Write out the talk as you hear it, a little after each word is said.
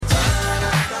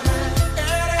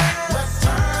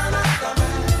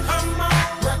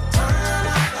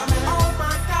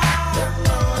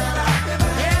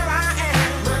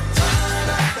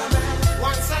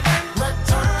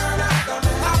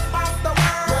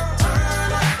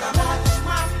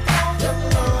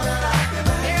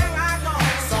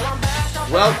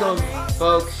Welcome,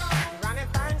 folks.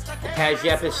 The Paj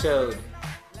episode.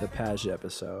 The Paj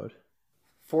episode.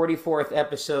 44th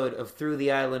episode of Through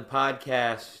the Island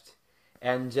podcast.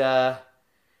 And,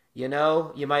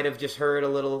 you might have just heard a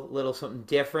little something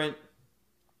different.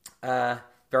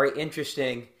 Very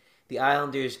interesting. The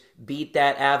Islanders beat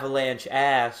that Avalanche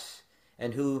ass.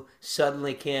 And who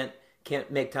suddenly can't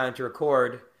make time to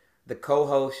record? The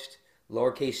co-host,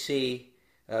 lowercase c,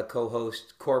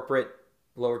 co-host, corporate,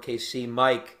 lowercase c,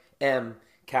 Mike, M,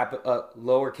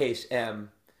 lowercase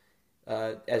m,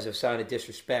 as a sign of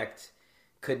disrespect,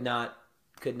 could not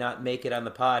make it on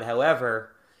the pod.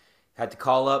 However, had to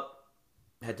call up,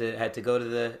 had to go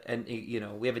to and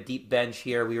we have a deep bench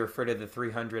here. We refer to the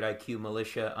 300 IQ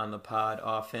militia on the pod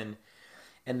often,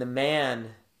 and the man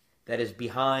that is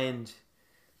behind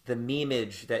the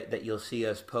memeage that you'll see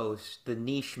us post, the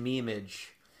niche memeage,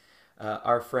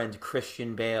 our friend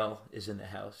Christian Bale is in the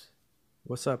house.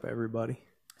 What's up, everybody? I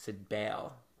said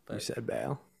Bale. But, you said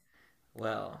Bale?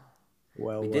 Well,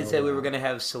 we did say we were going to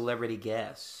have celebrity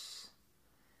guests.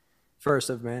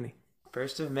 First of many.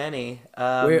 First of many.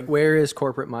 Where is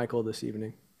Corporate Michael this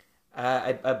evening?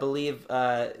 I believe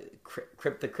the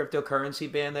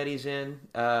cryptocurrency band that he's in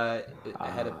had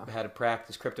a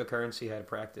practice. Cryptocurrency had a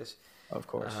practice. Of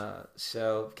course.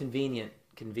 So convenient.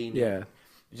 Yeah.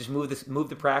 Just move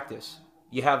the practice.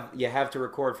 You have to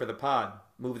record for the pod.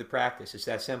 Move the practice. It's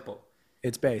that simple.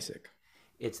 It's basic.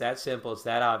 It's that simple. It's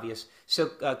that obvious. So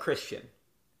Christian.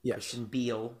 Yes. Christian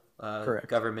Beale. Correct.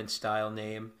 Government style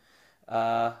name.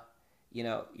 Your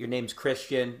name's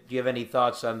Christian. Do you have any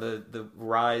thoughts on the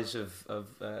rise of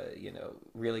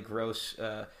really gross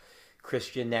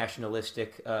Christian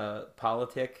nationalistic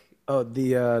politic? Oh,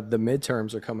 the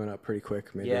midterms are coming up pretty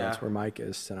quick. Maybe that's where Mike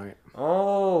is tonight.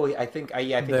 Oh, I think he's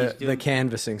doing the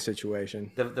canvassing situation,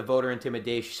 the voter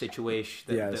intimidation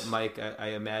situation that Mike I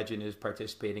imagine is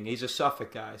participating. He's a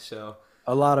Suffolk guy, so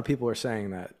a lot of people are saying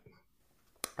that.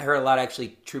 I heard a lot of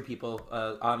actually true people,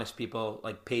 honest people,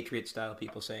 like patriot style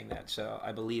people saying that, so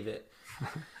I believe it.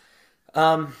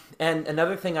 And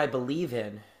another thing I believe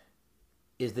in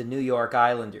is the New York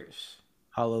Islanders.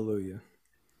 Hallelujah.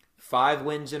 5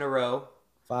 wins in a row.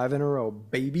 5 in a row,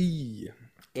 baby.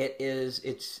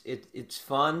 It's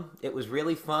fun. It was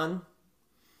really fun.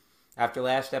 After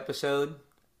last episode,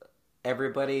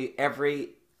 everything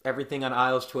on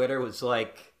Isles Twitter was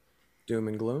like doom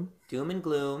and gloom.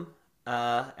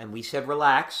 And we said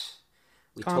relax.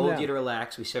 We Calm told down. you to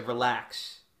relax. We said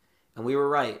relax. And we were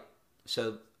right.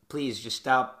 So please just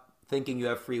stop thinking you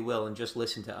have free will and just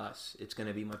listen to us. It's going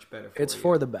to be much better for you. It's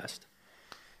for the best.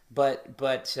 But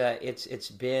it's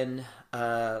been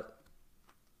the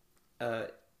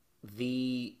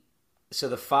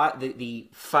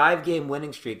 5-game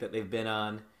winning streak that they've been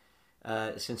on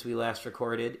since we last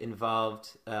recorded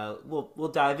involved.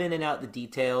 We'll dive in and out the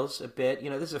details a bit.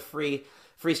 This is a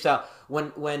freestyle.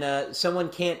 When someone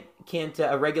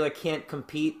a regular can't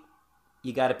compete,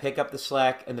 you got to pick up the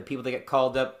slack, and the people that get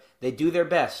called up, they do their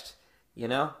best.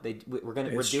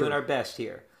 We're doing our best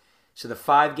here. So the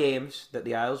 5 games that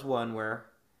the Isles won were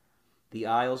the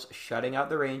Isles shutting out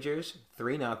the Rangers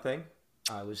 3-0.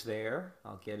 I was there.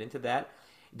 I'll get into that.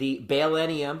 The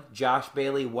Bailennium, Josh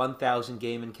Bailey 1,000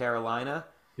 game in Carolina.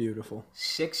 Beautiful.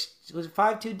 Was it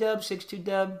 5-2 dub, 6-2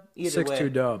 dub? Either way.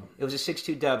 6-2 dub. It was a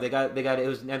 6-2 dub. They got it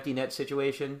was an empty net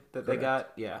situation that they Correct.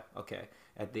 got. Yeah, okay.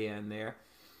 At the end there.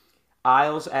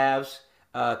 Isles, Avs,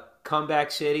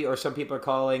 comeback city, or some people are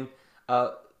calling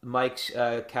Mike's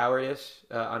cowardice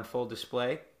on full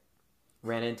display.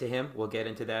 Ran into him. We'll get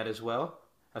into that as well.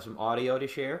 Have some audio to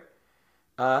share.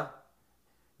 The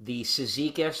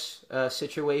Cizikas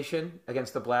situation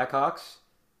against the Blackhawks.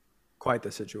 Quite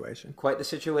the situation.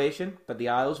 But the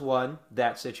Isles won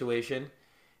that situation.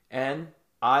 And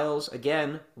Isles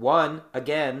again won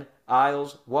again.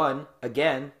 Isles won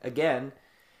again.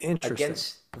 Interesting.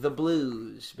 Against the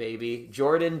Blues, baby.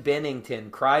 Jordan Binnington,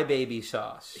 crybaby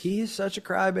sauce. He's such a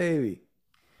crybaby.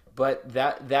 But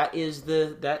that is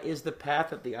the path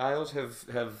that the Isles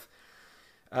have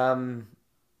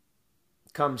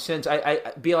come since.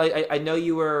 Beal, I know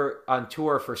you were on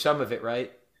tour for some of it,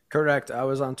 right? Correct. I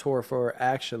was on tour for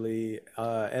actually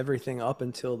everything up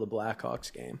until the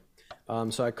Blackhawks game.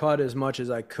 So I caught as much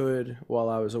as I could while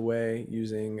I was away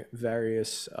using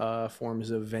various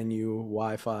forms of venue,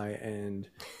 Wi-Fi, and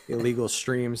illegal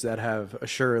streams that have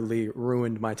assuredly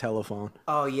ruined my telephone.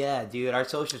 Oh, yeah, dude. Our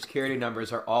social security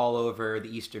numbers are all over the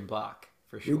Eastern Bloc,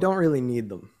 for sure. We don't really need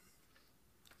them.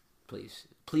 Please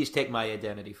take my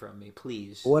identity from me,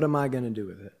 please. What am I going to do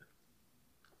with it?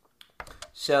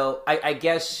 So I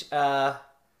guess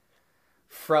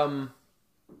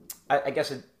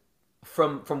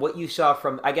from what you saw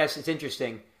from, I guess it's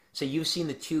interesting. So you've seen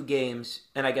the two games,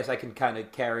 and I guess I can kind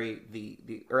of carry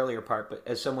the earlier part. But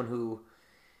as someone who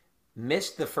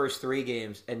missed the first three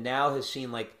games and now has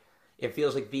seen like it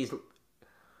feels like these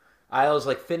Isles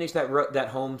like finished that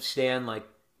home stand like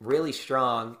really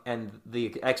strong, and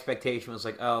the expectation was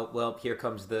like, oh well, here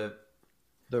comes the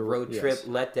road trip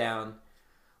letdown.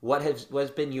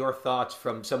 What's been your thoughts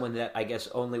from someone that I guess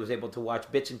only was able to watch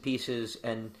bits and pieces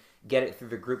and get it through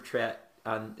the group chat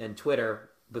and Twitter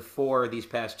before these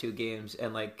past two games,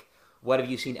 and like what have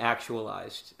you seen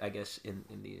actualized, I guess, in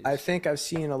these? I think I've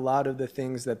seen a lot of the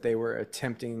things that they were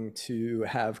attempting to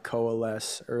have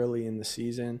coalesce early in the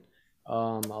season. A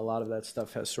lot of that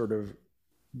stuff has sort of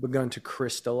begun to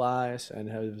crystallize and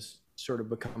has sort of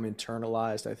become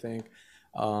internalized, I think.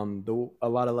 A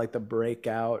lot of like the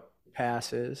breakout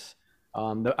passes.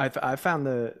 I found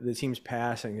the team's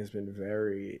passing has been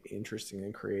very interesting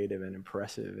and creative and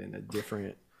impressive in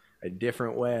a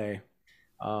different way.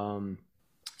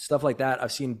 Stuff like that.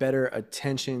 I've seen better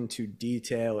attention to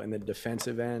detail in the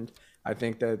defensive end. I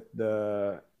think that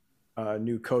the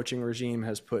new coaching regime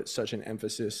has put such an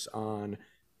emphasis on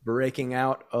breaking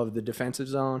out of the defensive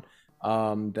zone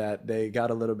that they got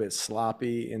a little bit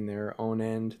sloppy in their own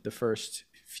end the first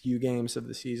few games of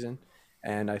the season.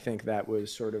 And I think that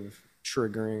was sort of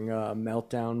triggering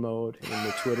meltdown mode in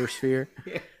the Twitter sphere.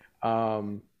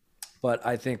 But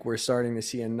I think we're starting to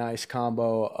see a nice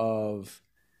combo of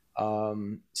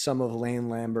some of Lane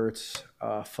Lambert's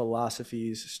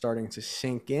philosophies starting to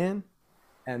sink in,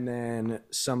 and then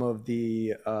some of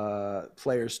the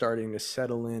players starting to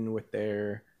settle in with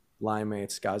their line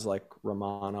mates, guys like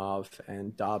Romanov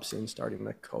and Dobson starting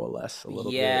to coalesce a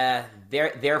little bit. Yeah,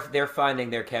 they're finding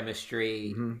their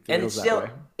chemistry, and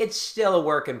it's still a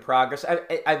work in progress.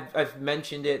 I've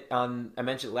mentioned it I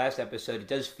mentioned it last episode. It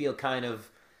does feel kind of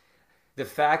the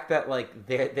fact that like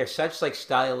they're such like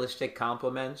stylistic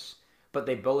complements, but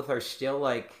they both are still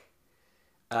like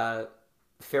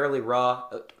fairly raw.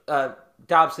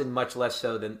 Dobson much less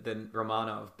so than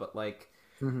Romanov, but like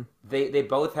they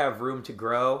both have room to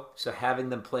grow. So having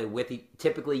them play with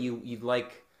typically you'd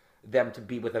like them to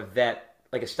be with a vet,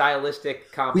 like a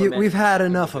stylistic complement. We've had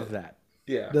enough of that.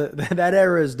 Yeah, that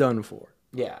era is done for.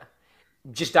 Yeah,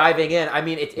 just diving in. I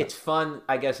mean, it's fun,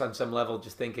 I guess, on some level,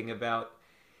 just thinking about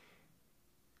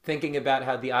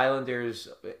how the Islanders.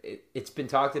 It's been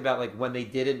talked about like when they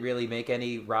didn't really make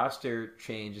any roster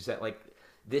changes, that like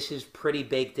this is pretty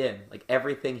baked in. Like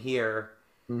everything here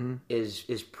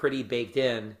is pretty baked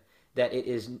in. That it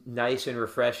is nice and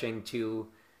refreshing to.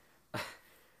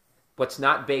 What's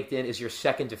not baked in is your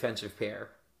second defensive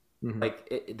pair.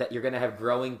 Like that you're going to have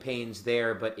growing pains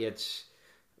there, but it's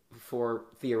for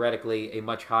theoretically a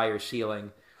much higher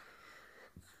ceiling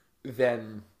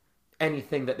than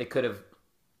anything that they could have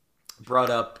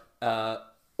brought up,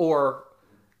 or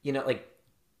like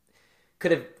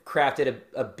could have crafted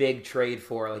a big trade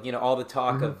for, like all the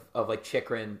talk of like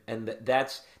Chikrin, and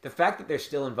that's the fact that they're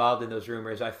still involved in those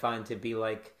rumors. I find to be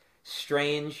like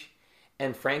strange,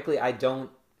 and frankly, I don't.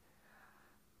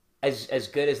 As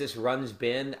good as this run's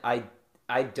been, I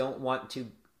don't want to.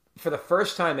 For the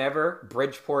first time ever,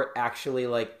 Bridgeport actually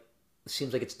like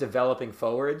seems like it's developing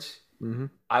forwards.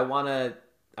 I wanna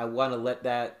let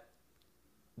that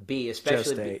be,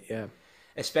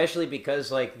 especially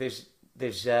because like there's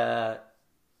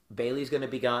Bailey's going to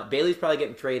be gone. Bailey's probably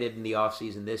getting traded in the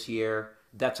offseason this year.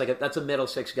 That's a middle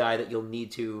six guy that you'll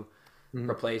need to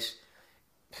replace.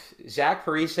 Zach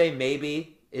Parise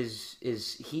maybe is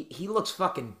he looks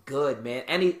fucking good, man,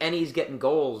 and he's getting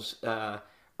goals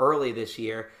early this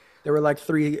year. There were like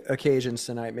 3 occasions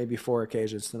tonight, maybe 4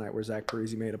 occasions tonight, where Zach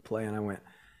Parise made a play, and I went,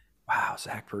 "Wow,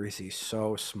 Zach Parise is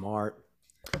so smart."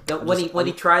 When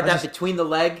he tried that between the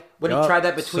leg, I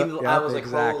was like,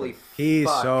 "Holy he's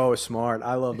fuck. so smart."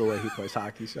 I love the way he plays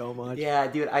hockey so much. Yeah,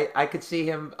 dude, I could see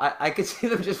him. I could see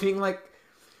them just being like,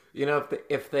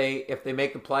 if they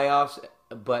make the playoffs,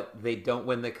 but they don't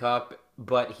win the cup,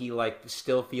 but he like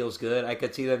still feels good. I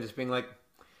could see them just being like,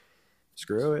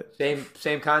 screw it.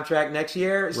 Same contract next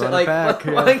year. So Run like, it back,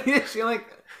 you're like,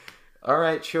 all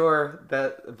right, sure.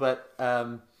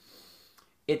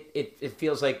 It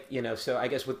feels like, so I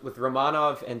guess with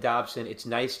Romanov and Dobson, it's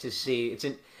nice to see.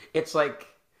 It's like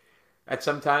at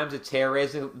sometimes it's hair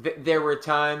raising. There were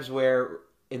times where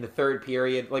in the third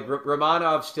period, like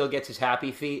Romanov still gets his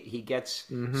happy feet. He gets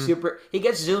he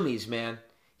gets zoomies, man.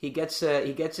 He gets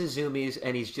his zoomies,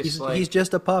 and he's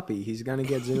just a puppy. He's gonna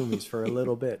get zoomies for a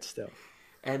little bit still.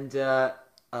 And I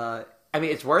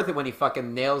mean, it's worth it when he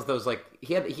fucking nails those. Like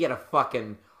he had a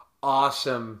fucking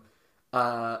awesome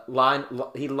line.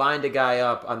 He lined a guy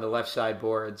up on the left side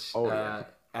boards.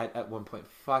 at one point.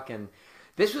 Fucking,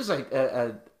 this was like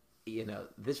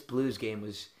this Blues game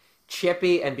was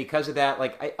chippy, and because of that,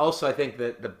 like I think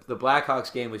that the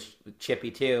Blackhawks game was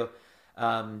chippy too.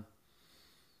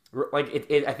 Like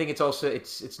I think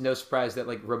it's no surprise that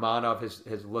like Romanov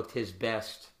has looked his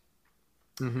best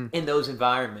in those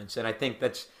environments, and I think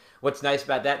that's what's nice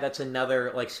about that. That's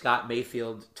another like Scott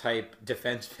Mayfield type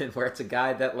defenseman, where it's a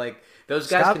guy that like those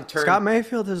guys can turn. Scott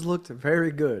Mayfield has looked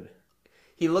very good.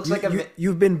 He looks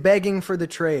you've been begging for the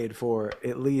trade for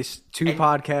at least two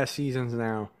podcast seasons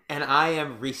now, and I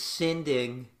am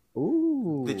rescinding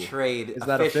the trade. Is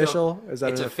that official? Is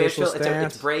that it's an official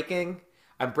stance? It's breaking.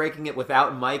 I'm breaking it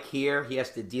without Mike here. He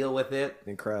has to deal with it.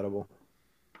 Incredible.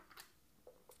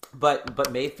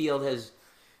 But Mayfield has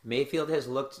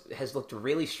looked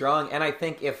really strong, and I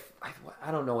think if I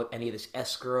don't know what any of this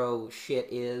escrow shit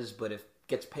is, but if it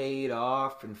gets paid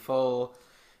off in full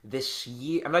this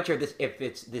year, I'm not sure if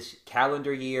it's this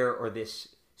calendar year or this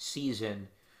season,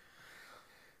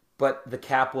 but the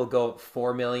cap will go up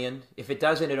 $4 million. If it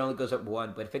doesn't, it only goes up $1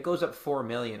 million. But if it goes up $4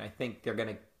 million, I think they're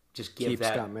gonna just keep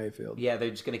Scott Mayfield. Yeah, they're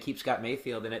just gonna keep Scott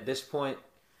Mayfield, and at this point,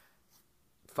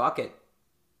 fuck it,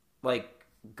 like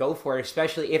go for it.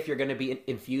 Especially if you're gonna be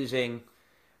infusing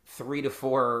 3 to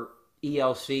 4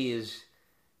 ELCs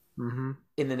in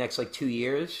the next like 2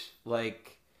 years,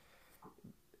 like.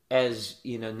 As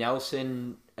you know,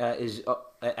 Nelson is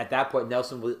at that point.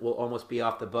 Nelson will almost be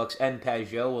off the books, and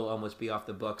Pajot will almost be off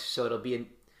the books. So it'll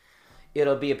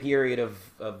be a period of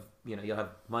you'll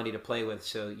have money to play with.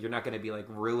 So you're not going to be like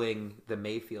ruining the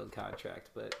Mayfield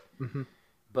contract, but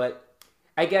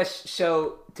I guess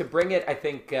so. To bring it, I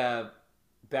think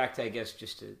back to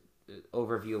just an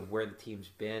overview of where the team's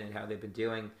been and how they've been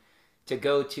doing. To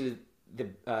go to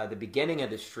the beginning of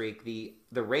the streak, the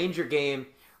Ranger game.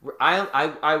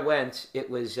 I went. It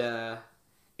was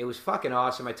fucking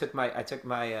awesome. I took my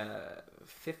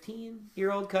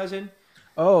 15-year-old cousin.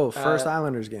 Oh, first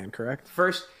Islanders game, correct?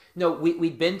 First, no,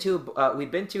 we'd been to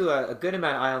a good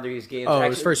amount of Islanders games. Oh, it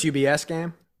was first UBS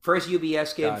game. First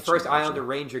UBS game. First Islander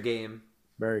Ranger game.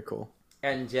 Very cool.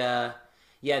 And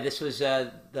this was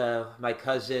my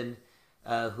cousin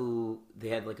who they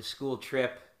had like a school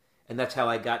trip, and that's how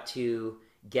I got to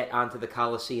get onto the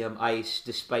Coliseum ice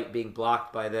despite being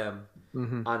blocked by them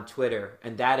on Twitter.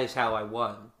 And that is how I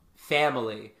won.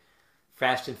 Family.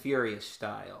 Fast and Furious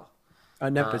style.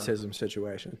 A nepotism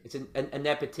situation. It's a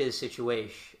nepotism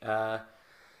situation.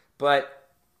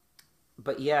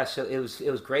 But yeah, so it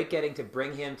was great getting to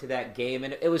bring him to that game.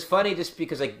 And it was funny just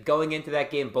because like going into that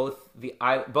game,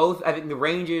 I think the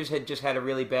Rangers had just had a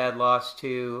really bad loss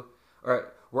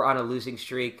or were on a losing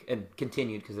streak and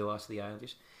continued because they lost to the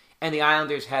Islanders. And the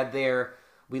Islanders had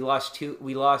we lost a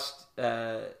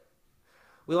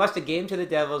game to the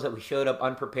Devils that we showed up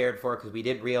unprepared for because we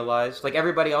didn't realize, like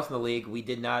everybody else in the league, we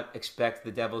did not expect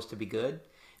the Devils to be good.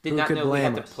 Did not know we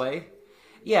had to play.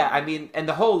 Yeah, I mean, and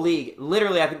the whole league,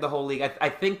 literally I think the whole league, I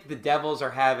think the Devils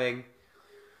are having,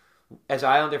 as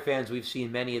Islander fans, we've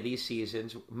seen many of these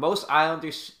seasons. Most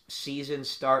Islanders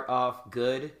seasons start off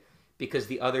good because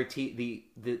the other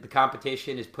the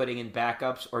competition is putting in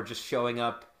backups or just showing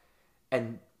up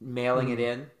and mailing it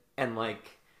in, and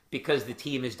like because the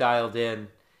team is dialed in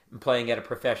and playing at a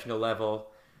professional level,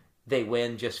 they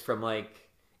win just from like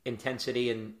intensity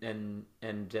and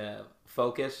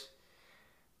focus.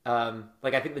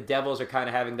 Like I think the Devils are kind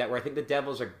of having that, where I think the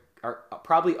Devils are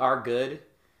probably good.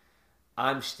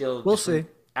 I'm still we'll see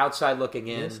outside looking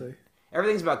in. We'll see.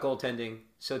 Everything's about goaltending,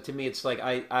 so to me it's like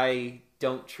I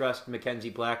don't trust Mackenzie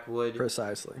Blackwood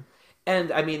precisely.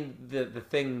 And I mean the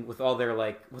thing with all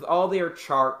their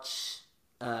charts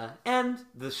and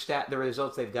the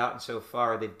results they've gotten so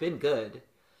far, they've been good.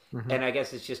 And I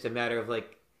guess it's just a matter of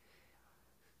like,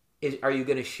 are you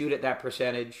going to shoot at that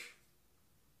percentage?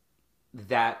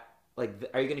 Are you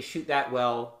going to shoot that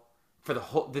well for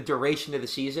the duration of the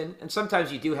season? And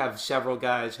sometimes you do have several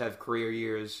guys have career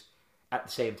years at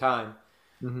the same time,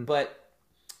 but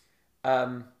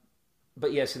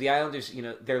yeah, so the Islanders,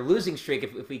 their losing streak,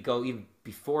 if we go even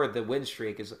before the win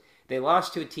streak, is they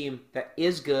lost to a team that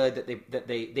is good, that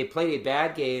they played a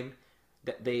bad game,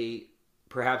 that they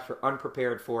perhaps were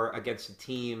unprepared for against a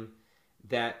team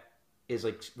that is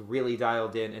like really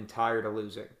dialed in and tired of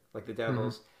losing, like the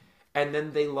Devils. And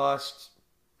then they lost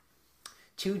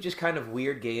two just kind of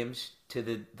weird games to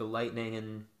the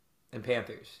Lightning and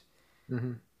Panthers.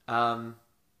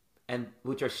 And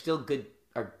which are still good,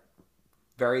 are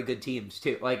very good teams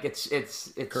too. Like it's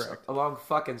Correct. a long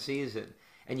fucking season,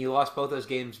 and you lost both those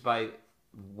games by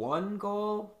 1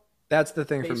 goal, That's the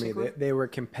thing for me. basically. They were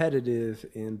competitive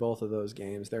in both of those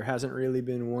games. There hasn't really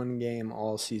been one game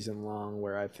all season long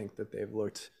where I think that they've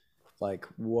looked like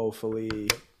woefully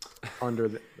under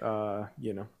the,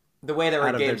 The way there were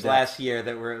out of their games depth. last year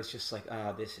that where it was just like,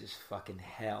 oh, this is fucking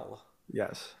hell.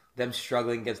 Yes. Them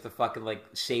struggling against the fucking like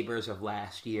Sabres of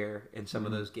last year in some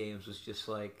of those games was just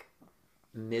like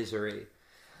misery.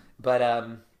 But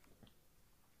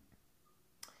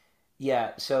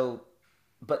yeah, so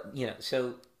but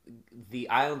so the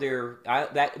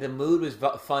that the mood was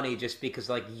funny just because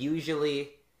like usually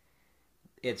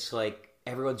it's like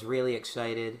everyone's really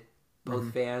excited,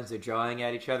 both fans they're drawing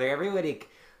at each other. Everybody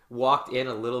walked in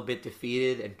a little bit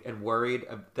defeated and worried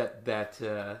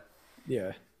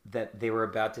Yeah. that they were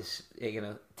about to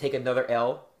take another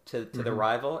L to the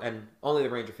rival, and only the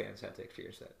Ranger fans had to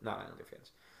experience that, not Islander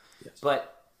fans. Yes.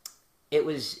 But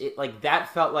like that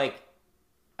felt like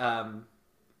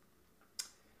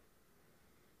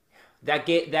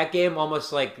that game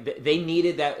almost like they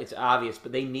needed that. It's obvious,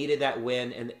 but they needed that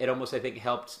win, and it almost I think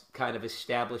helped kind of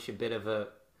establish a bit of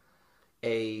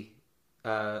a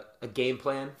game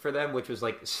plan for them, which was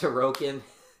like Sorokin.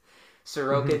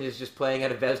 Sorokin is just playing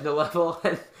at a Vesna level,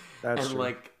 That's and true.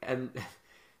 like and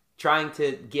trying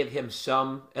to give him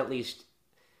some at least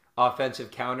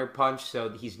offensive counterpunch, so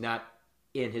he's not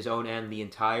in his own end the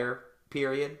entire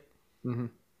period. Mm-hmm.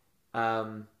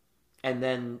 And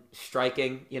then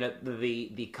striking,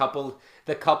 the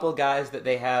couple guys that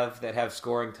they have that have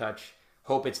scoring touch.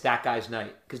 Hope it's that guy's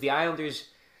night because the Islanders.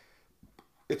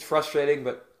 It's frustrating,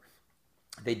 but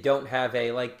they don't have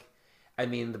a like. I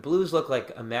mean, the Blues look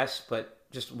like a mess, but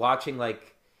just watching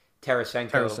like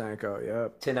Tarasenko,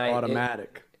 yep. tonight,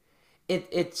 Automatic.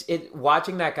 it's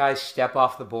watching that guy step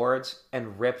off the boards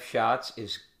and rip shots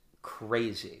is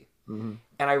crazy. Mm-hmm.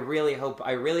 And I really hope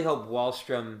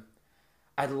Wallstrom.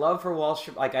 I'd love for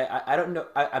Wallstrom. Like I don't know.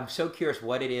 I'm so curious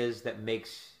what it is that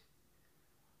makes.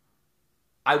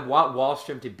 I want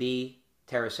Wallstrom to be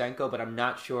Tarasenko, but I'm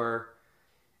not sure.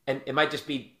 And it might just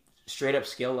be straight up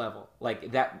skill level.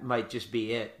 Like that might just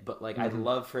be it. But like I'd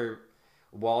love for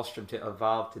Wallstrom to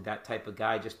evolve to that type of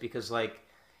guy, just because like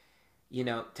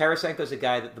Tarasenko's a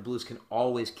guy that the Blues can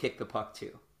always kick the puck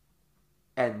to,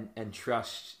 and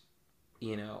trust.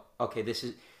 Okay, this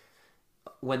is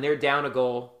when they're down a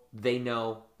goal. They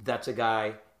know that's a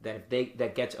guy that if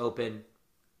that gets open,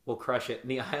 will crush it. And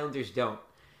the Islanders don't.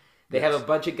 They have a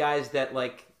bunch of guys that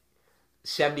like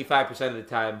 75% of the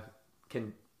time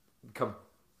can come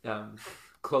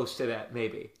close to that,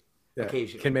 maybe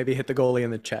occasionally. Can maybe hit the goalie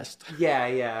in the chest.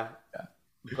 Yeah.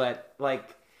 But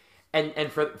like,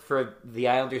 and for the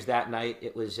Islanders that night,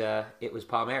 it was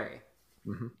Palmieri.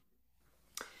 Mm-hmm.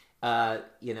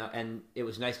 And it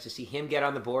was nice to see him get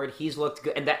on the board. He's looked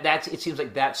good, and that's it seems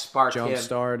like that sparked Jump him.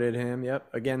 started him. Yep,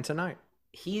 again tonight.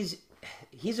 He's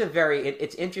a very.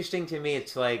 It's interesting to me.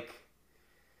 It's like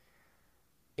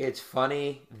it's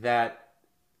funny that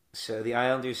the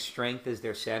Islanders' strength is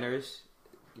their centers.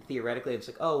 Theoretically, it's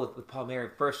like with Palmieri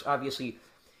first. Obviously,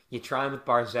 you try him with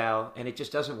Barzal, and it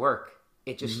just doesn't work.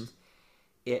 It just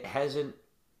it hasn't.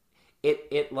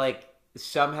 It like.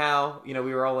 Somehow, we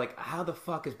were all like, "How the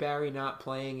fuck is Barry not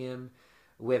playing him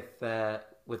with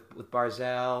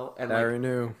Barzal?" And Barry like,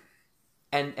 knew,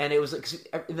 and it was like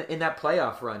in that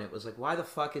playoff run, it was like, why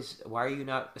are you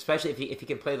not? Especially if he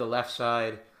can play the left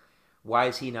side, why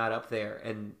is he not up there?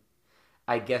 And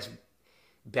I guess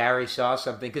Barry saw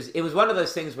something because it was one of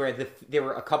those things where there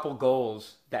were a couple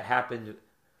goals that happened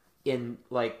in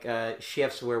like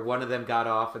shifts where one of them got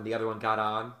off and the other one got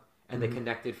on. And they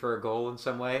connected for a goal in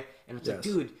some way, and it's like,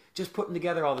 dude, just put them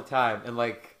together all the time. And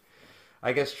like,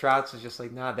 I guess Trotz is just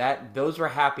like, nah, those were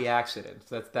happy accidents.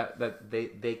 That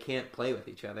they can't play with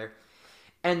each other.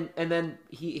 And then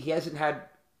he hasn't had.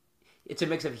 It's a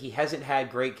mix of he hasn't had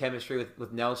great chemistry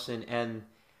with Nelson, and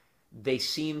they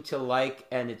seem to like.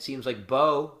 And it seems like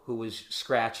Bo, who was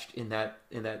scratched in that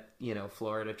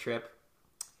Florida trip.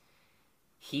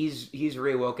 He's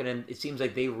reawoken, and it seems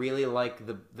like they really like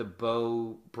the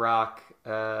Bo Brock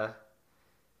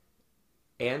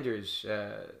Anders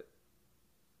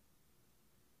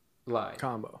line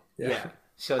combo. Yeah.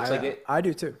 So it's I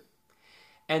do too.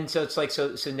 And so it's like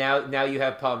so now you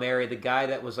have Palmieri, the guy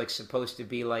that was like supposed to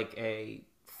be like a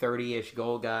 30-ish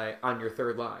goal guy on your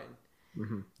third line,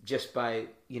 just by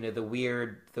the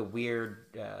weird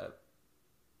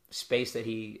space that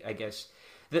he I guess.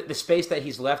 The space that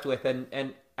he's left with,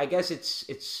 and I guess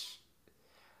it's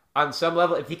on some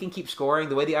level, if he can keep scoring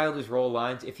the way the Islanders roll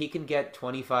lines, if he can get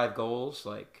 25 goals,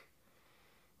 like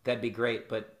that'd be great.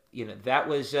 But that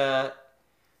was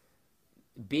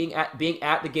being at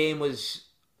the game was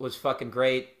fucking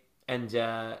great, and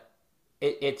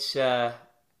it's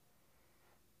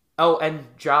oh, and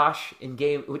Josh in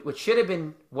game, which should have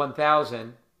been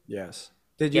 1,000. Yes.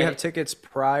 Did you Get have it? tickets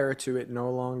prior to it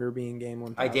no longer being game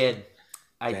I 1000? did.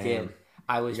 I did. Damn.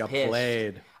 I You was got pissed.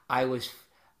 played. I was.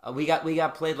 We got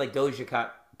played like Doja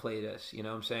Cat played us. You know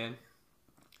what I'm saying?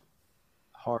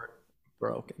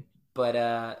 Heartbroken. But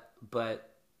but but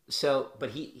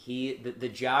the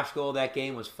Josh goal of that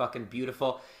game was fucking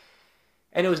beautiful,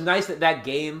 and it was nice that that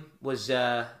game was.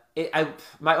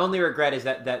 My only regret is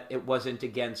that it wasn't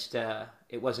against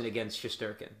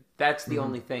Shesterkin. That's the Hmm.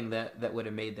 only thing that would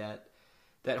have made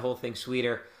that whole thing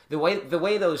sweeter. The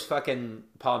way those fucking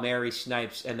Palmieri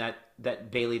snipes and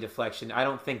that Bailey deflection, I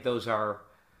don't think those are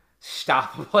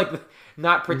stoppable. Like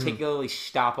not Hmm. particularly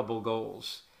stoppable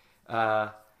goals. Uh,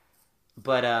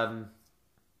 but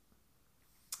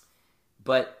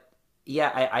but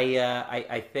yeah,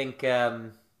 I think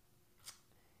that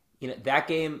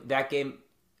game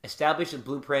established a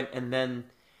blueprint, and then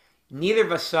neither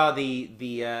of us saw the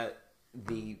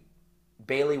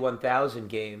Bailey 1000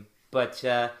 game, but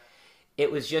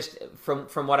it was just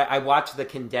from what I watched the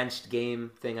condensed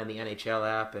game thing on the NHL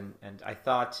app, and I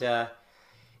thought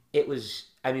it was.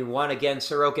 I mean, one again,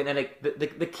 Sorokin, and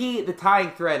the key, the tying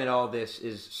thread in all this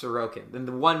is Sorokin. And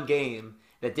the one game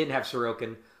that didn't have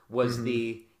Sorokin was Hmm.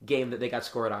 the game that they got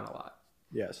scored on a lot.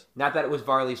 Yes. Not that it was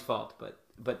Varley's fault, but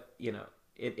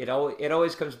it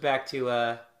always comes back to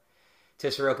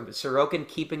Sorokin. But Sorokin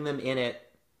keeping them in it,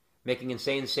 making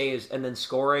insane saves, and then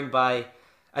scoring by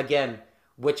again,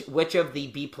 which of the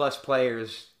B+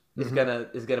 players is Hmm.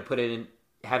 gonna put it in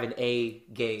have an A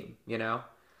game,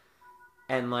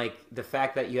 and like the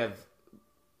fact that you have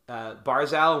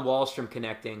Barzal and Wallstrom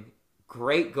connecting,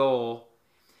 great goal,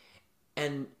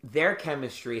 and their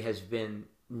chemistry has been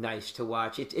nice to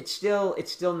watch. It's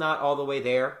still not all the way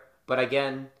there, but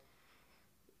again,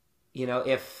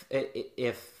 if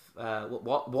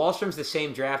Wallstrom's the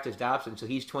same draft as Dobson, so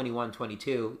he's 21,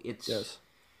 22. It's Yes.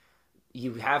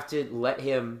 you have to let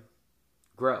him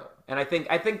grow, and I think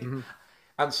Hmm.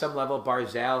 on some level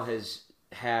Barzal has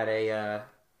had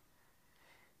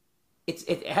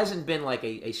it hasn't been like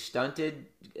a stunted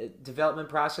development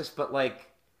process, but like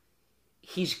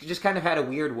he's just kind of had a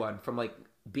weird one from like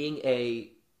being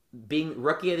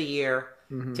rookie of the year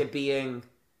Hmm. to being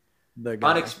The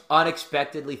guy.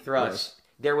 unexpectedly thrust. Yes.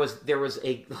 There was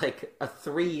a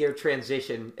 3 year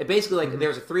transition. Basically, like Hmm. there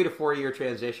was a 3 to 4 year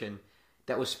transition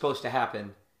that was supposed to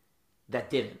happen that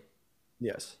didn't,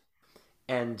 Yes.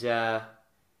 and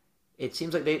it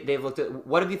seems like they've looked at.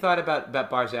 What have you thought about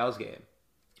Barzal's game?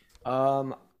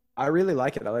 Um, I really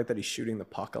like it. I like that he's shooting the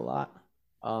puck a lot.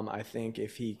 I think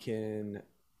if he can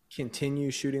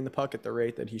continue shooting the puck at the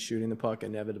rate that he's shooting the puck,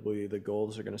 inevitably the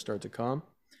goals are going to start to come.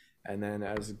 And then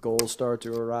as goals start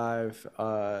to arrive,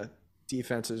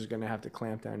 defenses are going to have to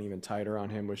clamp down even tighter on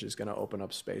him, which is going to open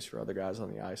up space for other guys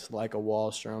on the ice, like a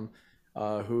Wallstrom,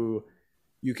 who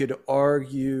you could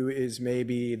argue is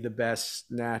maybe the best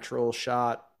natural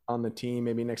shot on the team,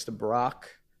 maybe next to Brock.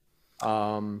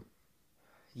 Um,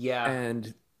 Yeah,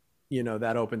 and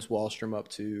that opens Wallstrom up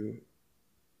to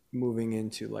moving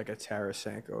into like a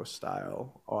Tarasenko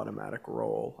style automatic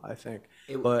role, I think.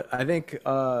 it. But I think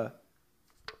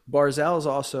Barzal is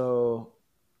also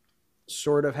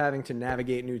sort of having to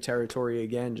navigate new territory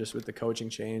again, just with the coaching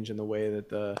change and the way that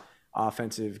the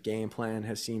offensive game plan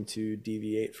has seemed to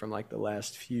deviate from like the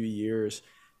last few years.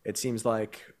 It seems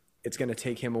like it's going to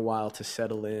take him a while to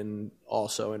settle in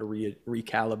also and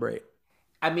recalibrate.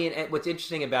 I mean, what's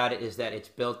interesting about it is that it's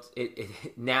built.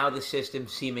 Now the system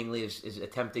seemingly is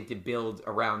attempting to build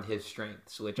around his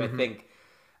strengths, which I Hmm. think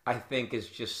I think is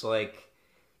just like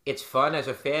it's fun as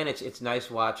a fan. It's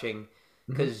nice watching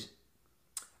Hmm. because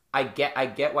I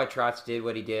get why Trotz did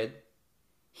what he did.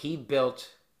 He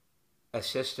built a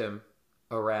system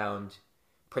around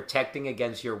protecting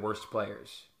against your worst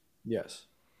players. Yes,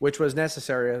 which was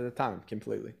necessary at the time,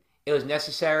 completely. It was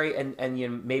necessary, and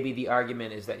maybe the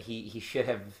argument is that he should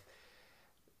have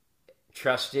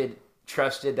trusted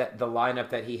that the lineup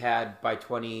that he had by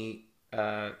 20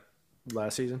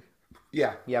 Last season.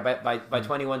 yeah by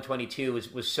 21 22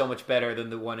 was so much better than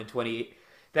the one in 20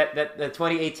 that the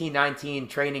 2018-19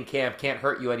 training camp can't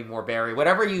hurt you anymore, Barry.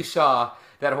 Whatever you saw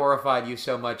that horrified you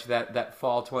so much, that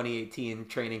fall 2018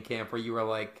 training camp where you were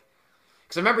like,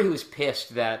 because I remember he was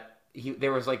pissed that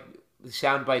there was like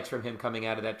sound bites from him coming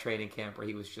out of that training camp where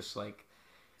he was just like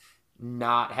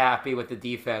not happy with the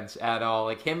defense at all.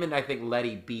 Like him and I think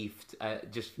Letty beefed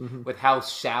just Hmm. with how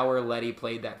sour Letty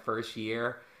played that first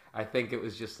year. I think it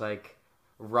was just like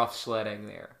rough sledding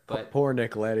there. But Poor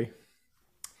Nick Leddy.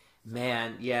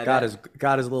 Man, yeah, got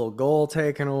his little goal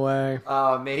taken away.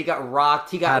 oh man, he got rocked.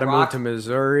 He Had got to move rocked. to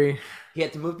Missouri. He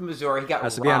had to move to Missouri. He got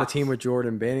Has to be on a rocked. team with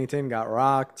Jordan Bennington. Got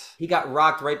rocked. He got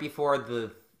rocked right before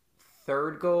the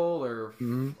third goal, or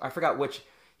I forgot which.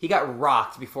 He got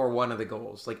rocked before one of the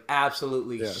goals, like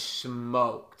absolutely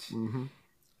smoked.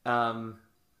 And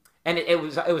it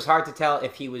was hard to tell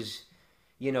if he was,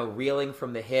 reeling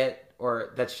from the hit,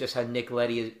 or that's just how Nick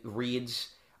Leddy reads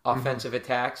offensive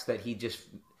attacks, that he just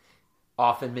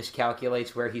often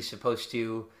miscalculates where he's supposed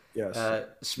to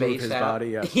space move his out.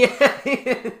 body.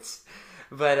 Yes. Yeah,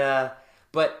 but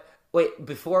wait,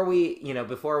 before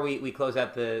we close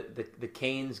out the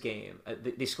Canes game,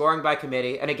 the scoring by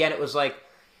committee, and again it was like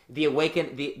the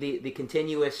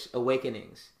continuous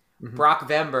awakenings. Brock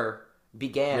Vember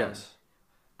began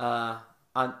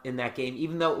in that game,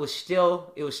 even though it was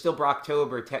still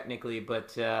Brocktober technically,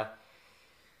 but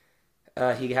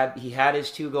he had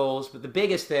his 2 goals. But the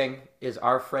biggest thing is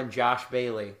our friend Josh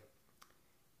Bailey,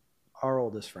 Our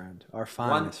oldest friend, our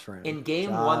finest friend, in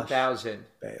game Josh 1000.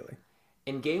 Bailey.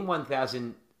 In game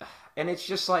 1000, and it's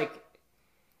just like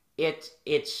it's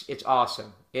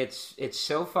awesome. It's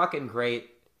so fucking great.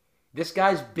 This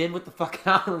guy's been with the fucking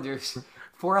Islanders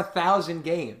for 1,000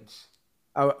 games.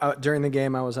 During the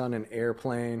game, I was on an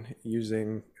airplane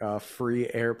using free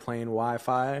airplane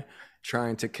Wi-Fi,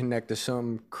 trying to connect to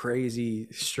some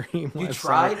crazy stream. You website.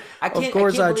 tried? Of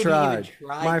course, I believe tried. You even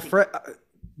tried My friend,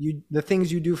 the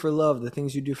things you do for love, the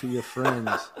things you do for your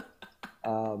friends.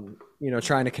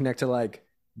 Trying to connect to like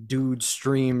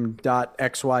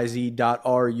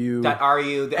dudestream.xyz.ru.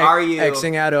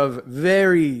 Xing out of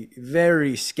very,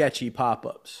 very sketchy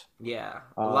pop-ups. Yeah,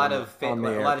 a lot of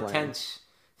tense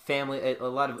family, a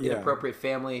lot of inappropriate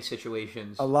family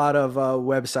situations. A lot of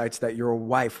websites that your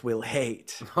wife will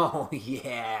hate. Oh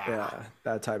yeah. Yeah,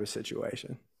 that type of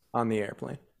situation on the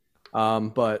airplane.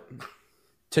 But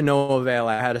to no avail,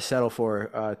 I had to settle for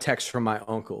a text from my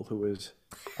uncle, who was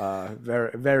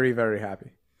very, very, very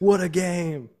happy. What a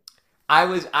game! I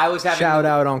was having shout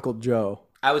out Uncle Joe.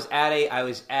 I was at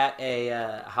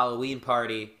a Halloween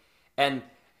party, and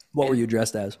what were you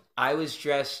dressed as? I was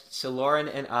dressed. So Lauren,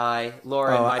 my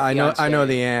I fiance, know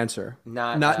the answer.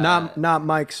 Not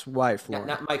Mike's wife. Lauren.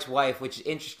 Not Mike's wife, which is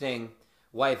interesting.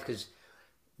 Wife, because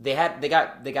they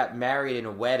got married in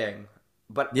a wedding.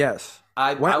 But yes.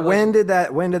 When did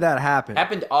that happen?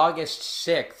 Happened August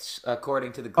 6th,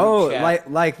 according to the group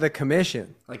chat. like the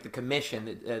commission. Like the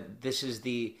commission. This is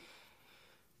the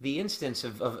instance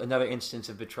of another instance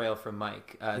of betrayal from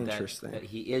Mike. That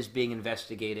he is being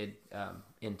investigated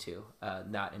into,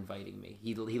 not inviting me.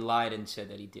 He lied and said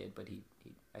that he did, but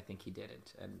I think he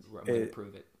didn't, and I'm going to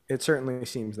prove it. It certainly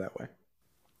seems that way.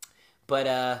 But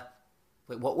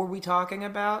wait, what were we talking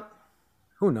about?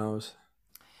 Who knows?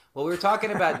 Well, we were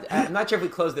talking about. I'm not sure if we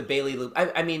closed the Bailey loop. We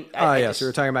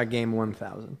were talking about game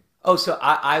 1000. Oh, so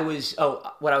I was. Oh,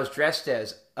 what I was dressed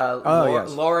as.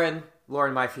 Yes. Lauren,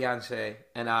 my fiance,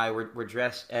 and I were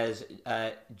dressed as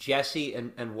Jesse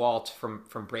and Walt from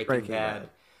Breaking Bad.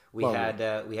 We had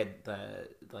the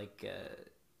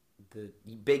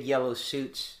big yellow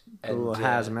suits and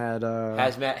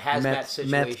hazmat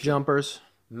situation.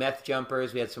 Meth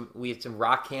jumpers. We had some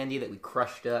rock candy that we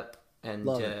crushed up and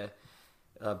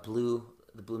blue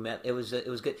meth. It was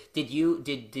good. Did you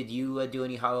do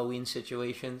any Halloween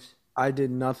situations? I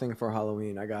did nothing for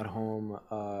Halloween. I got home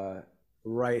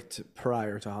right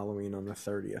prior to Halloween on the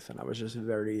 30th, and I was just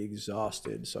very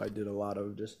exhausted. So I did a lot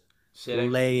of just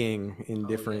laying in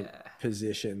different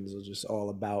positions. It was just all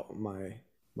about my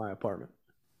apartment.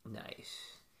 Nice.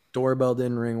 Doorbell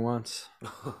didn't ring once.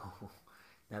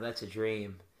 Now that's a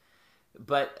dream.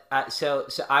 But so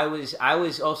I was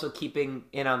also keeping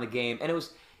in on the game, and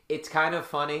it's kind of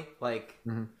funny. Like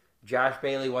Josh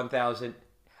Bailey 1000.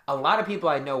 A lot of people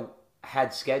I know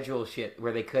had schedule shit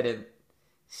where they couldn't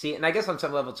see it, and I guess on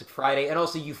some level it's like Friday, and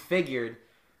also you figured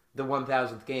the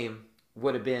 1000th game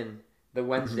would have been the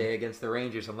Wednesday against the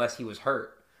Rangers unless he was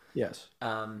hurt. Yes.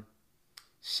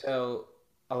 So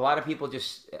a lot of people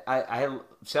I had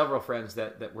several friends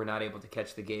that were not able to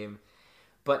catch the game,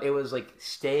 but it was like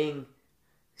staying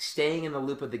in the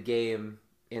loop of the game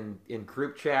in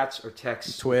group chats or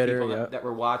texts, Twitter, people that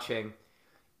were watching.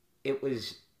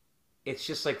 It's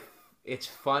just like, it's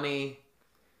funny.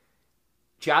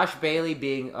 Josh Bailey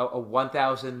being a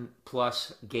 1,000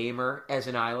 plus gamer as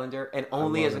an Islander, and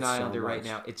only as an Islander right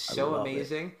now. It's so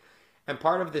amazing. And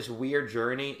part of this weird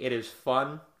journey, it is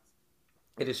fun.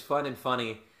 It is fun and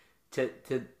funny to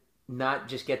not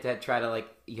just get that, try to like,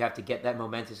 you have to get that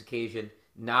momentous occasion,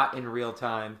 not in real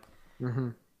time.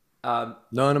 None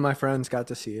of my friends got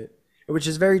to see it. which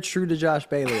is very true to Josh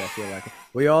Bailey. I feel like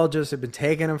we all just have been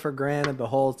taking him for granted the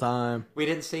whole time. We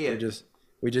didn't see it.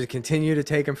 We just continue to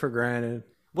take him for granted.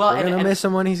 Well, we're gonna miss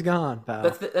him when he's gone, pal.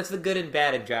 That's the good and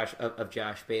bad of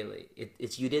Josh Bailey.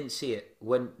 It's you didn't see it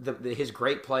when his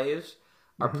great plays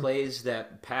are plays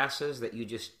that passes that you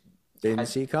just didn't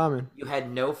see coming. You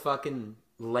had no fucking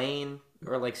lane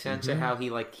or like sense of how he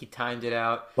timed it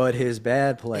out. But his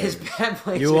bad plays,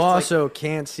 you also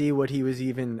can't see what he was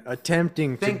even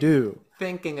attempting to do.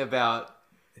 Thinking about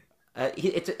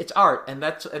it's art, and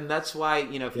that's why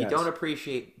if you don't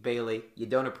appreciate Bailey, you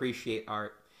don't appreciate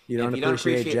art. You don't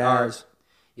appreciate jazz. Art,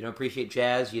 you don't appreciate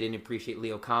jazz. You didn't appreciate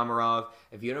Leo Komarov.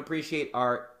 If you don't appreciate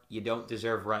art, you don't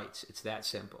deserve rights. It's that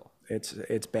simple. It's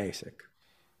basic.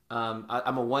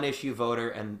 I'm a one issue voter,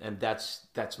 and that's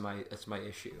my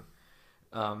issue.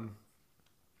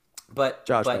 But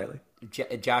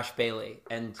Josh Bailey,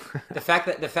 and the fact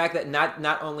that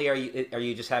not only are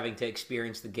you just having to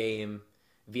experience the game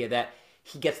via that,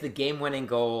 he gets the game winning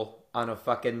goal on a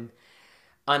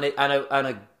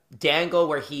dangle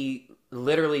where he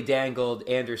literally dangled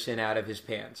Anderson out of his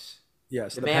pants.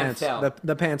 Yes, the man fell.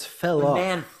 The pants fell off. The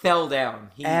man fell down.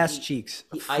 Cheeks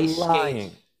he flying. Ice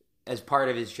skated as part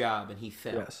of his job, and he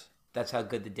fell. Yes. That's how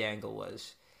good the dangle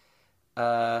was.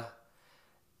 And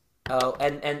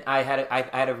I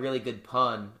had a really good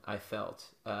pun, I felt,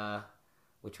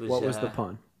 which was... What was the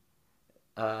pun?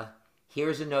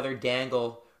 Here's another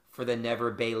dangle for the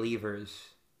never Believers.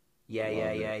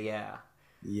 Yeah.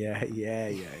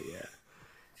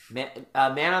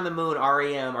 Man on the Moon,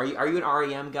 REM. Are you an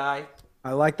REM guy?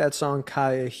 I like that song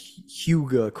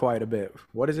Cuyahoga quite a bit.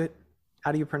 What is it?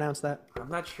 How do you pronounce that? I'm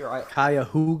not sure.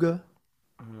 Cuyahoga?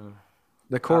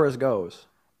 The chorus goes.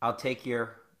 I'll take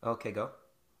your... Okay, go.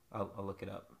 I'll look it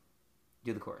up.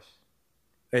 Do the chorus.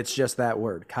 It's just that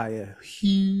word.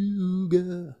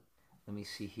 Cuyahoga. Let me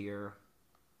see here.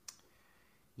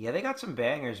 Yeah, they got some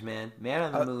bangers, man. Man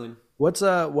on the Moon. What's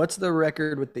the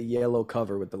record with the yellow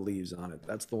cover with the leaves on it?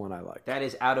 That's the one I like. That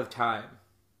is Out of Time.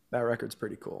 That record's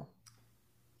pretty cool.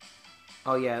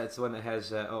 Oh yeah, it's the one that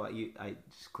has. I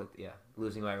just clicked. Yeah,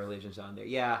 Losing My Religion's on there.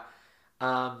 Yeah,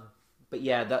 but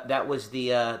yeah, that was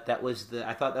the. I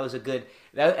thought that was a good.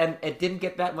 And it didn't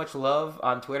get that much love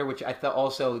on Twitter, which I thought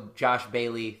also Josh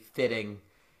Bailey fitting.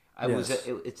 Yes.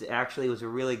 It was a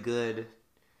really good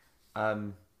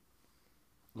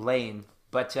lane,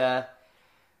 but.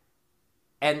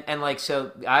 And like,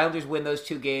 so the Islanders win those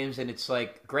two games, and it's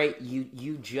like, great,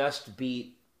 you just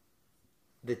beat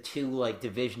the two like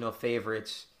divisional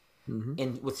favorites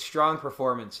with strong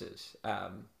performances,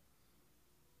 and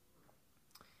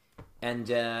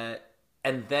then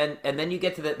you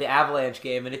get to the Avalanche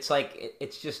game, and it's like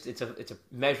it's a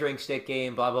measuring stick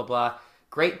game, blah blah blah.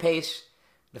 Great pace,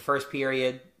 the first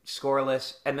period,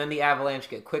 scoreless, and then the Avalanche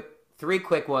get three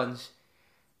quick ones,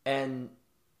 and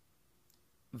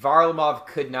Varlamov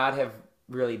could not have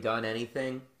really done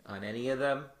anything on any of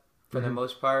them for the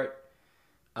most part.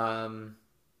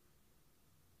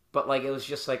 But like, it was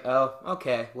just like, oh,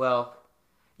 okay, well,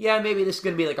 yeah, maybe this is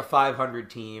going to be like a 500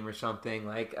 team or something.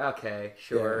 Like, okay,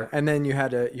 sure. Yeah. And then you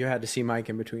had to see Mike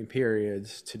in between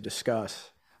periods to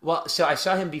discuss. Well, so I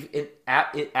saw him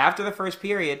after the first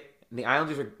period, and the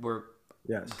Islanders were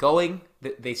going.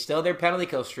 They still had their penalty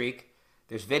kill streak.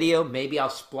 There's video. Maybe I'll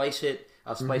splice it.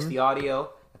 I'll splice the audio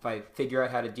if I figure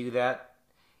out how to do that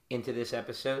into this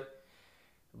episode.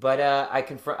 But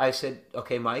I said,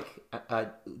 okay, Mike,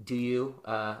 do you?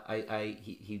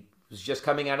 He was just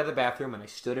coming out of the bathroom, and I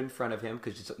stood in front of him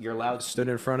because you're allowed. Stood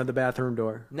in front of the bathroom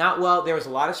door. Not well. There was a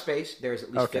lot of space. There was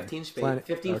at least 15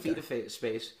 feet of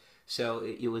space. So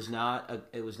it was not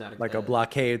a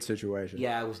blockade situation.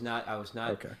 Yeah, I was not.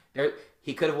 Okay. There,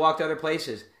 he could have walked other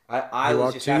places. I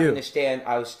was just having to stand.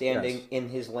 I was standing in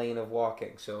his lane of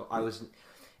walking. So I was,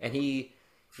 and he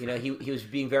was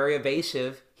being very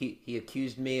evasive. He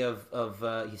accused me of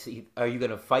he said, "Are you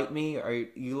going to fight me? Or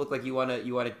you look like you want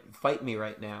to fight me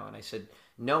right now?" And I said,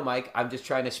 "No, Mike. I'm just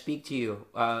trying to speak to you.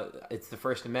 It's the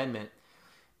First Amendment."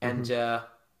 And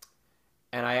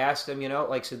and I asked him,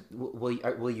 so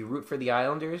will you root for the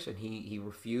Islanders? And he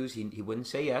refused. He wouldn't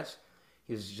say yes.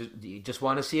 He was just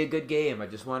want to see a good game. I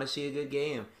just want to see a good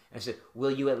game. And I said,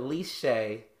 will you at least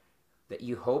say that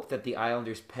you hope that the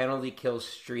Islanders' penalty kill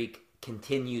streak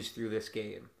continues through this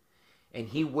game? And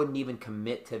he wouldn't even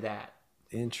commit to that.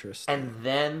 Interesting. And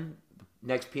then the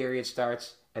next period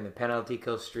starts and the penalty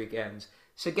kill streak ends.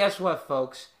 So guess what,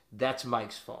 folks? That's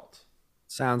Mike's fault.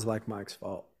 Sounds like Mike's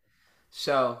fault.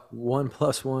 So 1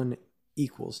 + 1 =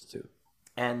 2.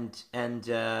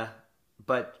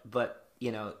 But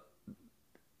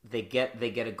they get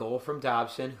a goal from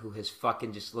Dobson, who has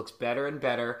fucking just looks better and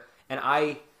better. And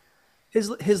I His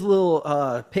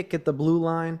little pick at the blue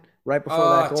line right before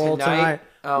that goal tonight.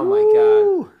 Oh my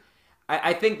Woo! god.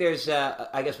 I think there's.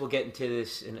 I guess we'll get into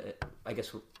this. I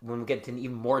guess when we get into an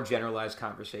even more generalized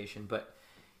conversation. But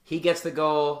he gets the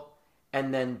goal,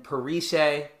 and then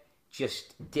Parise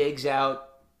just digs out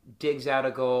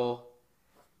a goal,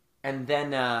 and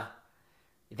then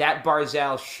that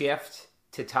Barzal shift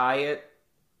to tie it.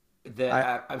 I'm sure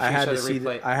I had you to saw the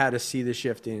replay. I had to see the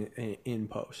shift in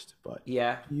post, but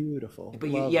Yeah, beautiful. but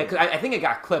because I think it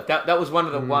got clipped. That was one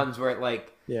of the ones where it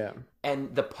like. Yeah.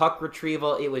 And the puck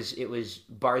retrieval, it was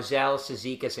Barzal,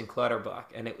 Cizikas, and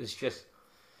Clutterbuck, and it was just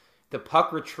the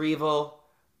puck retrieval.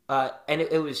 And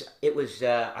it was.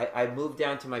 I moved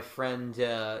down to my friend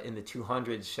in the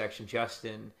 200s section,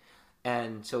 Justin,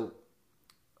 and so,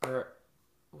 or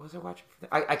was I watching?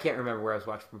 I can't remember where I was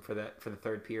watching for the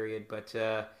third period, but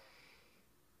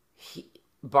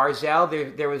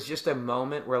Barzal. There was just a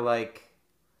moment where like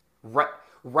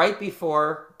right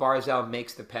before Barzal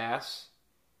makes the pass.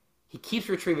 He keeps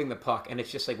retrieving the puck, and it's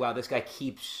just like, wow, this guy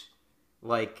keeps,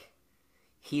 like,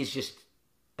 he's just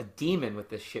a demon with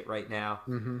this shit right now.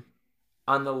 Mm-hmm.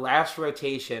 On the last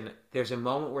rotation, there's a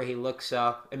moment where he looks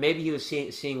up, and maybe he was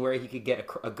seeing where he could get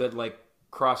a good, like,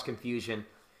 cross confusion,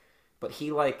 but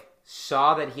he, like,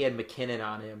 saw that he had McKinnon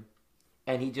on him,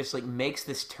 and he just, like, makes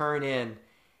this turn in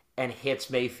and hits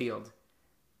Mayfield.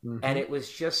 Mm-hmm. And it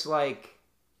was just, like,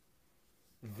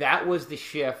 that was the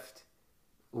shift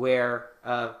where...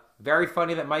 very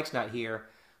funny that Mike's not here,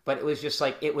 but it was just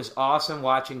like, it was awesome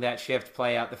watching that shift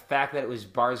play out. The fact that it was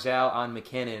Barzal on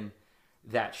McKinnon,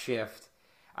 that shift.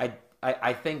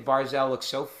 I think Barzal looks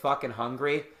so fucking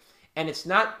hungry. And it's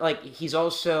not like he's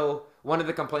also, one of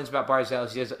the complaints about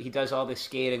Barzal is he does all this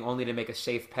skating only to make a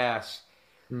safe pass.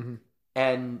 Mm-hmm.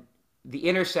 And the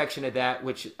intersection of that,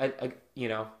 which,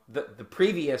 the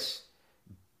previous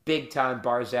big-time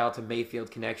Barzal to Mayfield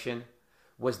connection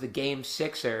was the game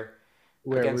sixer.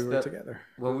 Where we were together.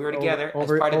 When we were together.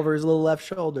 Over his little left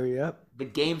shoulder, yep. The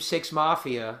Game 6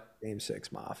 Mafia. Game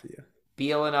 6 Mafia.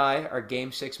 Beal and I are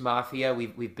Game 6 Mafia.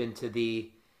 We've been to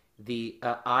the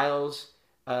Isles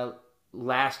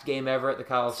last game ever at the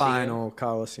Coliseum. Final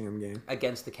Coliseum game.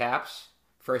 Against the Caps.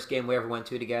 First game we ever went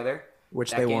to together.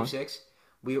 Which they won. Game 6.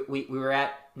 We were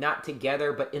at, not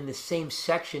together, but in the same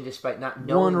section despite not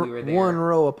knowing we were there. One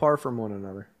row apart from one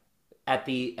another. At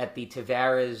the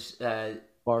Tavares...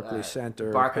 Barclays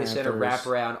Center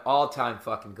wraparound, all-time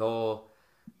fucking goal.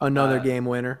 Another game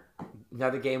winner.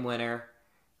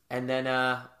 And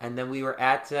then we were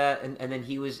at and then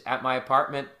he was at my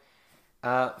apartment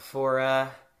for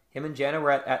him and Jenna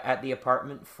were at the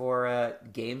apartment for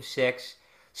game 6.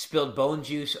 Spilled bone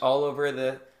juice all over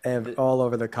the console, all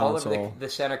over the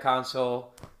center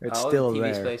console. It's still the TV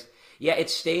there. Space. Yeah,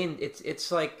 it's stained.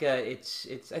 It's like it's.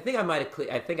 I think I might have.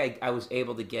 I think I was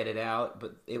able to get it out,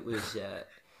 but it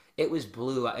was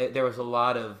blue. There was a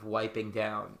lot of wiping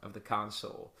down of the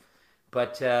console,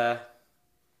 but the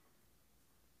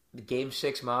Game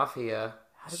 6 Mafia.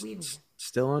 How did we?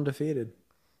 Still undefeated.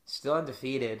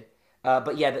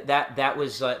 But yeah, that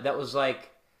was like,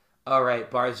 all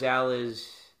right, Barzal is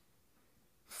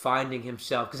finding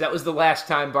himself, because that was the last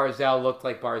time Barzal looked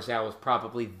like Barzal was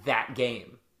probably that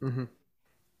game. Mm-hmm.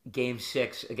 Game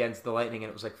 6 against the Lightning,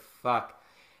 and it was like, fuck.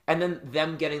 And then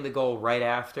them getting the goal right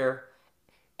after,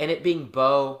 and it being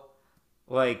Bo,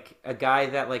 like a guy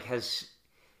that like has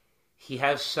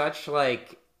such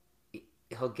like,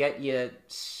 he'll get you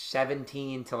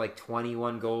 17 to like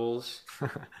 21 goals.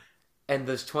 And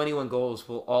those 21 goals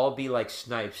will all be like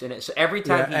snipes. And so every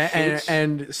time he shoots...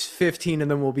 And 15 of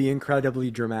them will be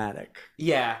incredibly dramatic.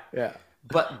 Yeah. Yeah.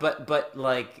 But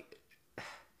like...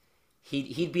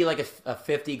 He'd be like a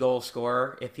 50-goal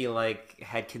scorer if he like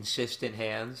had consistent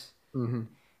hands. Mm-hmm.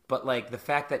 But like the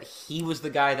fact that he was the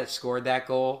guy that scored that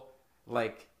goal,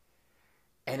 like,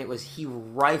 and he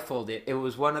rifled it. It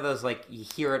was one of those like you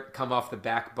hear it come off the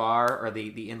back bar or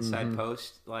the inside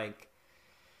post, like,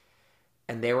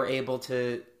 and they were able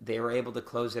to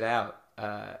close it out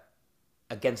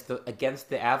against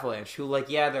the Avalanche, who like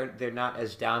they're not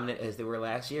as dominant as they were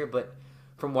last year, but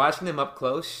from watching them up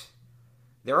close.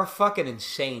 They're a fucking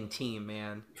insane team,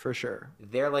 man. For sure.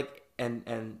 They're like,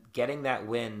 and getting that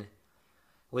win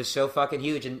was so fucking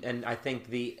huge, and I think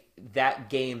that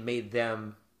game made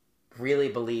them really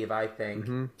believe, I think.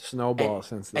 Mm-hmm. Snowball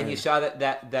since then. And you saw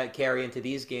that carry into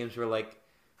these games where, like,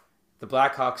 the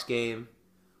Blackhawks game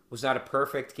was not a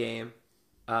perfect game,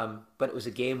 but it was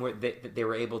a game where they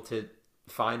were able to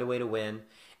find a way to win.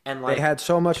 And like they had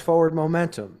so much forward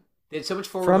momentum. They had so much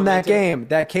forward from momentum. That game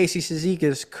that Casey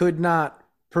Cizikas could not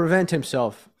prevent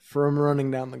himself from running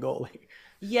down the goalie.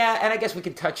 Yeah, and I guess we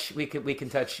can touch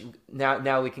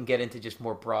now we can get into just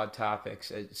more broad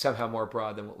topics, somehow more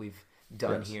broad than what we've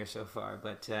done Yes. here so far.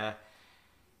 But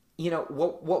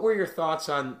what were your thoughts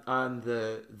on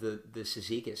the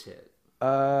Cizikas hit?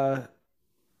 Uh,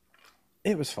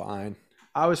 it was fine.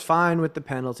 I was fine with the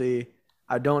penalty.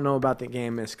 I don't know about the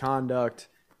game misconduct.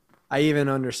 I even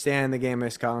understand the game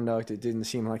misconduct. It didn't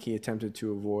seem like he attempted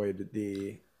to avoid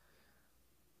the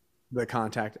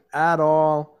contact at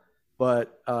all.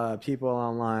 But people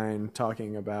online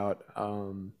talking about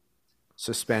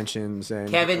suspensions and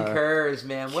Kevin Kurz,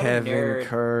 man, what a Kevin nerd!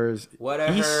 Kurz. What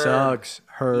a He herb! sucks.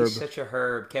 Herb. He's such a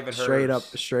herb. Kevin Straight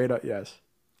Herbs. up, yes.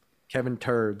 Kevin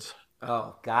Turds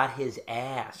Oh, got his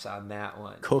ass on that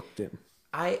one. cooked him.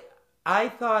 I I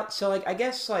thought so. Like I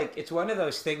guess like it's one of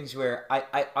those things where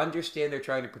I understand they're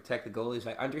trying to protect the goalies.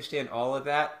 I understand all of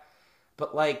that,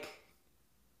 but like,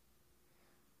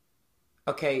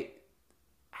 okay,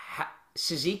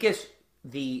 Cizikas,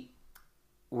 the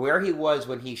where he was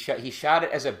when he shot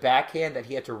it as a backhand that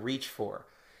he had to reach for.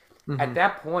 At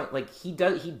that point, like he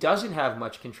doesn't have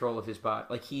much control of his body.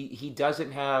 Like he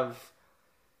doesn't have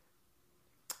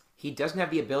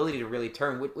the ability to really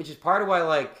turn, which is part of why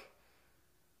like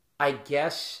I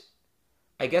guess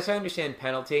I understand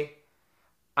penalty.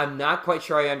 I'm not quite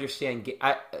sure I understand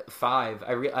five.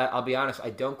 I'll be honest, I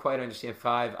don't quite understand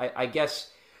five. I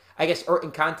guess or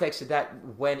in context of that,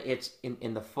 when it's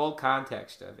in the full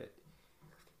context of it,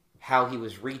 how he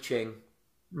was reaching,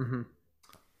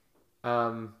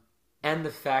 and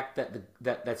the fact that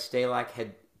that Stalack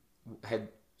had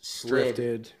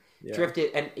slid,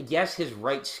 drifted, and yes, his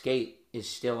right skate is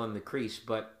still in the crease,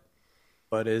 but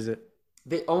is it?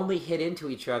 they only hit into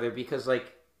each other because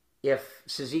like if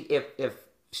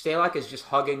Stalack is just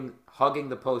hugging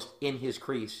the post in his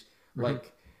crease,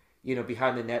 like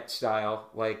behind the net style,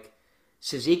 like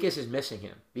Cizikas is missing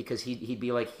him because he'd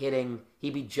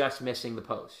be just missing the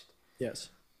post. Yes.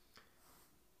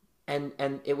 And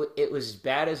it was as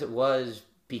bad as it was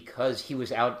because he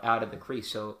was out of the crease.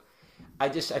 So I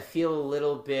feel a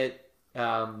little bit.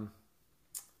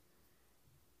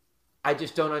 I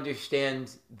just don't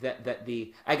understand that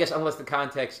I guess unless the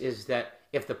context is that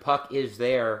if the puck is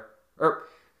there, or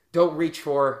don't reach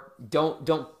for,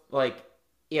 don't like,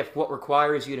 if what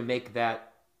requires you to make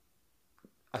that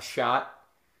a shot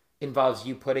involves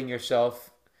you putting yourself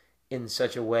in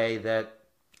such a way that,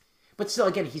 but still,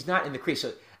 again, he's not in the crease.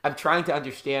 So I'm trying to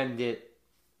understand it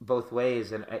both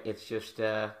ways, and it's just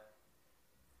I'm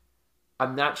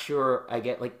not sure I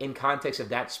get, like, in context of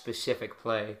that specific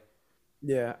play.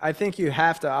 Yeah, I think you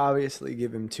have to obviously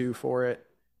give him 2 for it.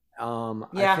 I'm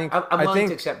willing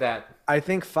to accept that. I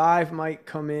think 5 might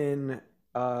come in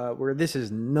where this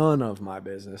is none of my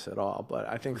business at all, but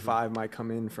I think 5 might come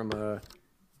in from a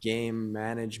game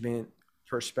management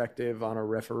perspective on a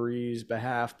referee's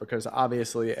behalf, because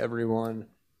obviously everyone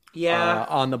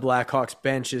on the Blackhawks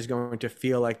bench is going to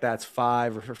feel like that's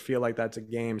 5 or feel like that's a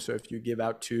game. So if you give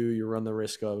out 2, you run the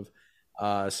risk of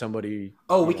somebody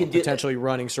potentially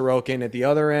running Sorokin at the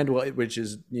other end, which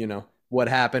is what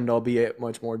happened, albeit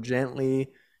much more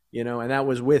gently, and that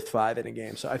was with 5 in a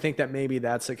game. So I think that maybe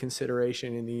that's a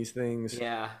consideration in these things.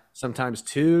 Yeah. Sometimes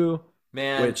 2,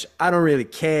 man, which I don't really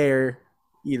care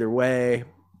either way,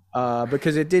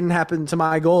 because it didn't happen to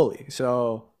my goalie.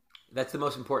 So that's the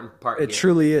most important part. It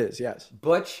truly is, yes.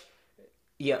 Butch.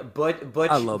 I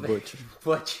love Butch.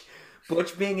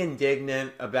 Butch being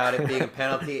indignant about it being a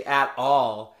penalty at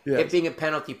all. Yes. It being a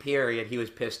penalty period, he was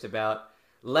pissed about.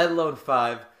 Let alone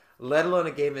 5. Let alone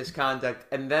a game misconduct.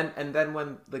 And then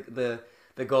when the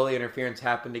goalie interference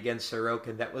happened against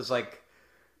Sorokin, that was like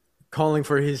calling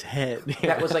for his head.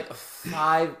 That was like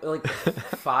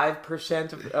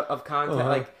 5% of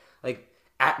contact, like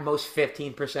at most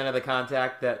 15% of the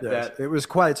contact. That it was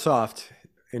quite soft,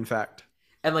 in fact.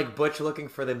 And like Butch looking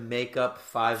for the makeup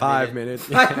 5 minutes.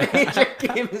 5 major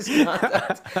game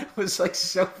misconduct was like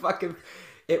so fucking.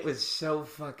 It was so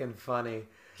fucking funny.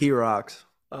 He rocks.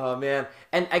 Oh man!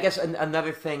 And I guess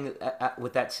another thing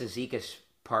with that Cizikas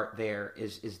part there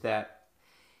is that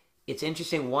it's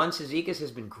interesting. One, Cizikas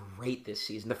has been great this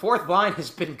season. The fourth line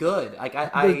has been good. Like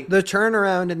the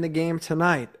turnaround in the game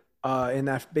tonight, in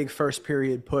that big first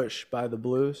period push by the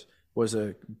Blues, was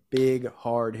a big,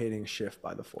 hard-hitting shift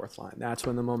by the fourth line. That's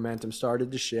when the momentum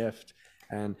started to shift.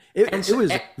 And it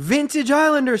was vintage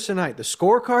Islanders tonight. The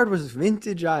scorecard was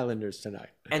vintage Islanders tonight.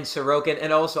 And Sorokin,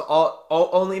 and also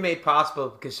only made possible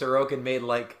because Sorokin made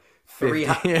like three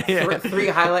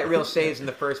highlight reel saves in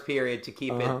the first period to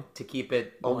keep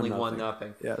it only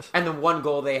 1-0. Yes. And the one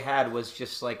goal they had was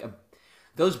just like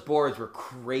those boards were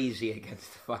crazy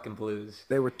against the fucking Blues.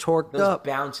 They were torqued Those up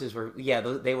bounces were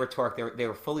they were torqued. They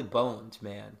were fully boned,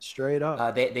 man. straight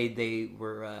up. They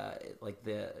were like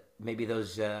maybe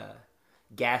those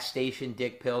gas station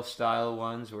dick pill style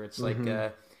ones where it's like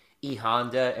E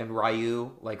Honda and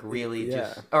Ryu like really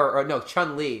Yeah. just or no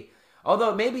Chun Li.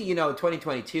 Although maybe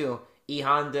 2022 E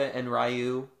Honda and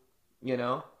Ryu,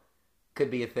 could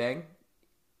be a thing.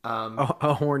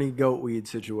 A horny goat weed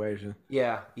situation.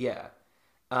 Yeah, yeah.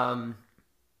 Um,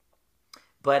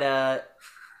 but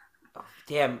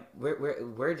damn,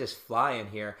 we're just flying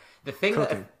here. The thing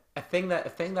Cooking. a thing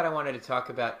that I wanted to talk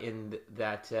about in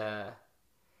that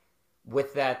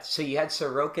with that. So you had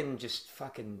Sorokin just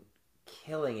fucking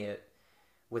killing it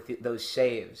with those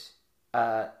saves.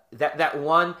 That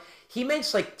one he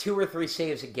makes like 2 or 3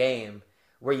 saves a game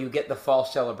where you get the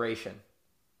false celebration.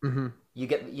 Mm-hmm. You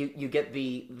get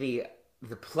the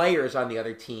players on the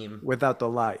other team Without the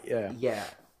light, yeah. yeah,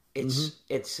 it's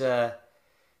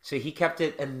so he kept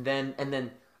it, and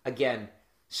then again,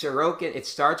 Sorokin. It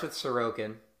starts with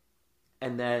Sorokin,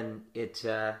 and then it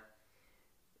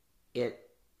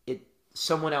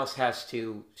someone else has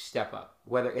to step up.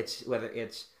 Whether it's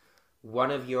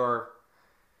one of your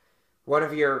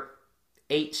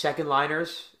 8-second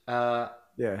liners,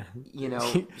 Yeah. you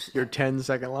know, Your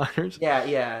 10-second liners.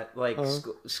 yeah, like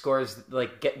scores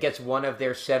like gets one of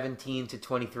their 17 to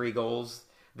 23 goals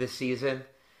this season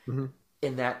in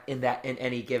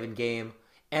any given game,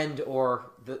 and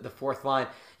or the fourth line.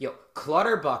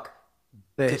 Clutterbuck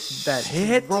That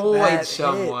hit destroyed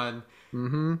someone.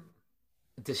 Mm-hmm.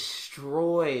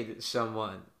 Destroyed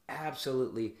someone.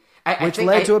 Absolutely. Which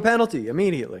led to a penalty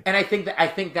immediately. And I think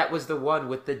that was the one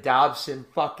with the Dobson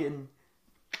fucking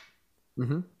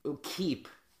keep.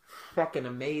 Fucking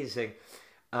amazing.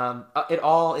 It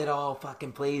all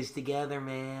fucking plays together,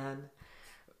 man.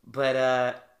 But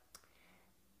a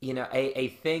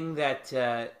thing that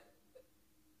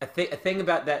a thing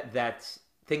about that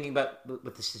thinking about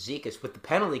with the Cizikas, with the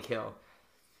penalty kill.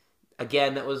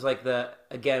 Again, that was like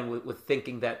with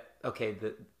thinking that okay,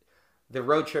 the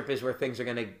road trip is where things are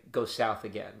going to go south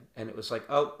again, and it was like,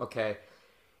 oh, okay,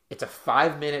 it's a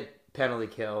 5-minute penalty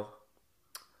kill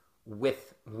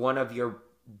with one of your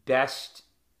best,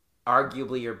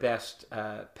 arguably your best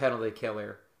penalty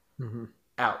killer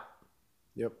out,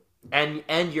 Yep.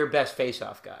 and your best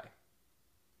face-off guy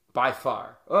by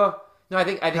far. Oh no, I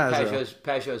think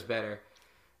Pajot's better,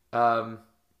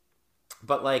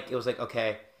 but like it was like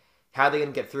okay. How are they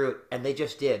going to get through it? And they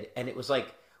just did. And it was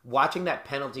like watching that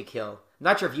penalty kill. I'm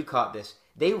not sure if you caught this.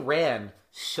 They ran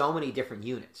so many different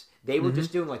units. They were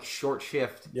just doing like short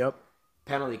shift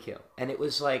penalty kill. And it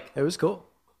was like... It was cool.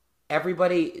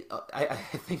 Everybody, I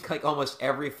think like almost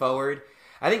every forward.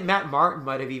 I think Matt Martin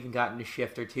might have even gotten a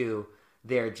shift or two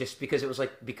there just because it was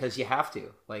like, because you have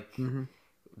to. Like,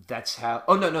 that's how...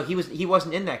 Oh, no, he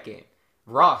wasn't in that game.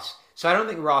 Ross. So I don't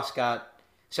think Ross got...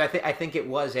 So I think it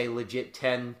was a legit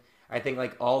 10... I think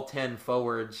like all 10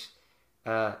 forwards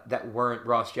that weren't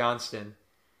Ross Johnston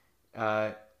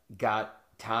got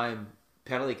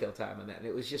penalty kill time on that. And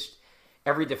it was just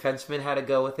every defenseman had to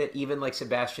go with it. Even like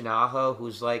Sebastian Aho,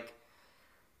 who's like,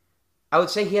 I would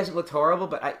say he hasn't looked horrible,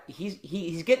 but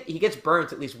he gets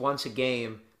burnt at least once a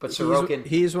game. But Sorokin,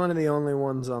 he's one of the only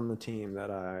ones on the team that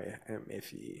I am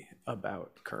iffy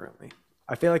about currently.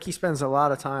 I feel like he spends a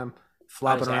lot of time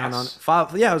flopping around on.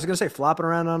 I was gonna say flopping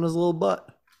around on his little butt.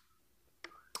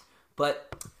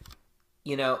 But,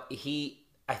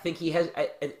 I think he has,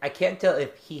 I can't tell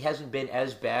if he hasn't been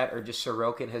as bad or just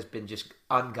Sorokin has been just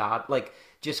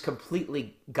just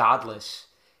completely godless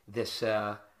this,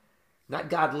 not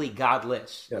godly,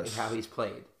 godless in how he's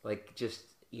played. Like, just,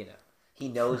 he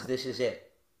knows this is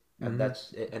it. And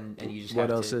that's, and you just what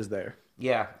else is there?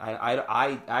 Yeah,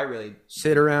 I really...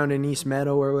 Sit around in East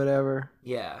Meadow or whatever.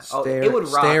 Yeah. It would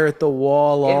rock. Stare at the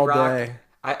wall all day.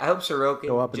 I hope Sorokin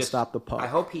go up and stop the puck. I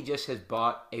hope he just has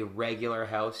bought a regular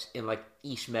house in like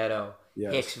East Meadow,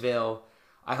 Hicksville.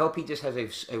 I hope he just has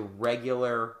a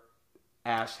regular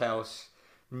ass house.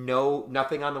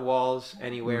 Nothing on the walls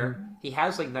anywhere. He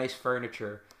has like nice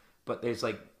furniture, but there's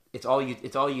like it's all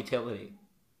utility.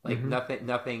 Like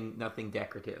nothing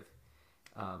decorative.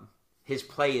 His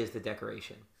play is the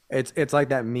decoration. It's like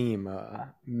that meme.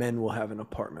 Men will have an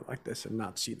apartment like this and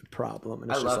not see the problem. And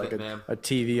it's just like a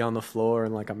TV on the floor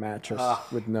and like a mattress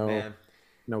with no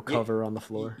cover on the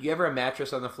floor. You ever a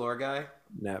mattress on the floor guy?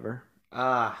 Never.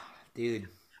 Dude.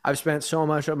 I've spent so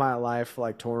much of my life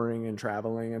like touring and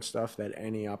traveling and stuff that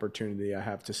any opportunity I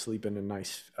have to sleep in a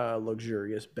nice,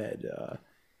 luxurious bed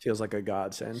feels like a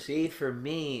godsend. See, for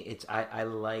me, it's I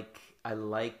like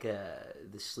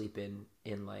the sleep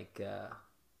in like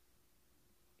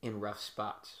in rough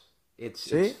spots.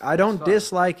 See, I it's don't fun.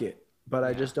 dislike it, but I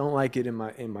Yeah. just don't like it in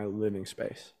my living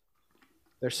space.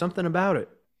 There's something about it.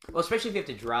 Well, especially if you have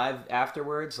to drive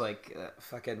afterwards, like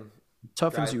fucking It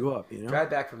toughens drive you up, you know? drive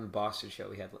back from the Boston show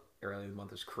we had earlier in the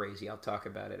month was crazy. I'll talk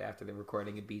about it after the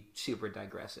recording. It'd be super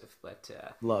digressive, but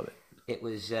Love it. it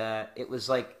was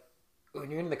like when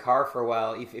you're in the car for a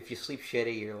while. If you sleep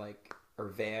shitty, you're like or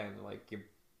van, like your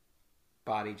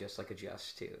body just like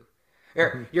adjusts to,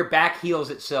 or your back heals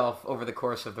itself over the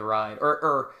course of the ride,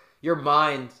 or your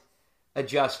mind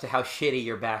adjusts to how shitty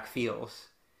your back feels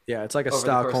Yeah, it's like a over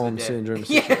the course of the Stockholm day. syndrome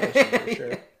situation for Yeah,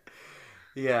 sure.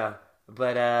 yeah,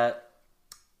 but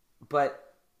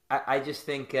I just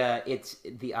think it's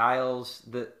the Isles.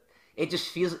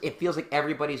 It feels like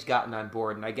everybody's gotten on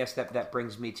board, and I guess that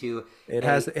brings me to a It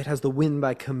has the win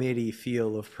by committee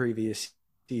feel of previous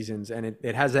seasons, and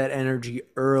it has that energy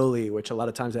early, which a lot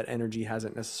of times that energy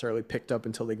hasn't necessarily picked up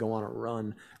until they go on a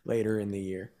run later in the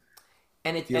year.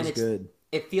 and Feels good.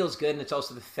 it feels good, and it's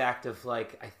also the fact of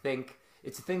like I think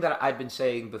it's the thing that I've been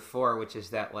saying before, which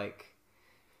is that like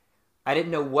I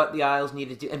didn't know what the Isles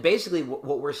needed to do, and basically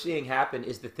what we're seeing happen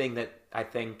is the thing that I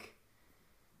think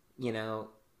you know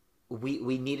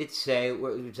we needed to say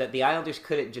was that the Islanders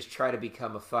couldn't just try to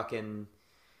become a fucking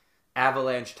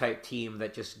Avalanche type team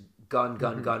that just Hmm.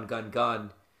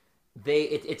 gun.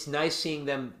 It's nice seeing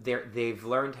them. They've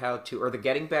learned how to, or they're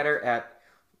getting better at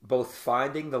both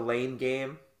finding the lane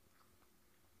game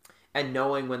and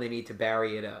knowing when they need to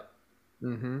bury it up.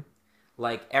 Hmm.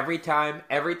 Like every time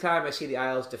I see the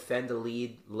Isles defend a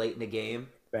lead late in the game,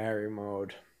 Barry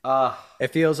mode. uh It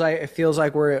feels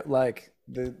like we're at, like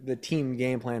the team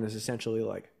game plan is essentially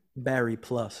like Barry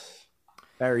plus,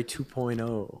 Barry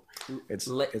 2.0.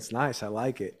 It's nice. I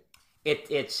like it.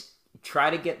 it's try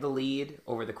to get the lead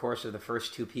over the course of the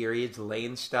first two periods,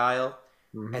 lane style,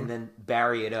 Hmm. and then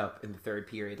bury it up in the third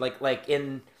period. Like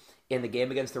in the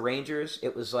game against the Rangers,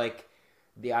 it was like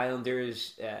the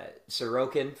Islanders,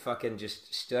 Sorokin fucking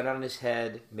just stood on his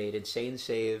head, made insane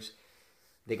saves.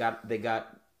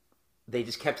 They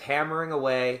just kept hammering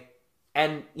away,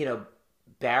 and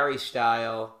Barry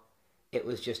style. It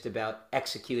was just about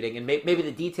executing, and maybe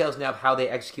the details now of how they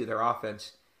execute their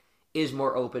offense is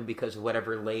more open because of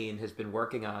whatever Lane has been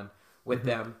working on with Hmm.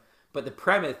 them. But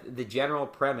the general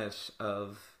premise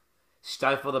of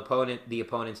stifle the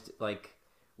opponents like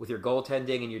with your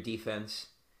goaltending and your defense,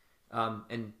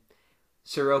 and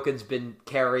Sorokin's been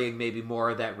carrying maybe more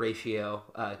of that ratio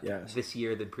Yes. this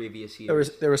year than previous years.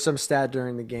 There was some stat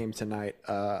during the game tonight.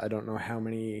 I don't know how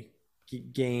many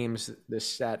games this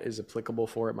stat is applicable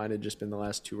for. It might have just been the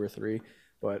last two or three,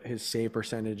 but his save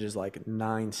percentage is like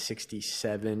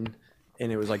 967,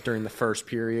 and it was like during the first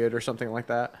period or something like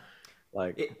that.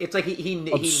 Like It's like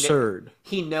absurd.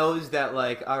 he knows that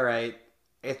like all right,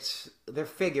 they're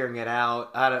figuring it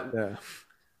out. I don't. Yeah.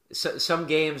 Some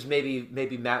games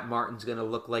maybe Matt Martin's gonna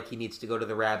look like he needs to go to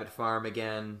the rabbit farm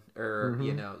again, or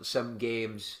Hmm. some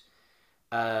games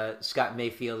Scott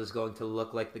Mayfield is going to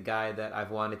look like the guy that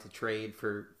I've wanted to trade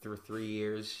for 3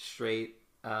 years straight,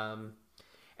 and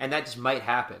that just might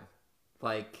happen.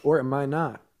 Like Or it might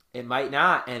not. it might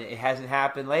not, and it hasn't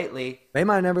happened lately. They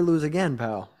might never lose again,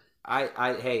 pal.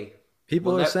 Hey,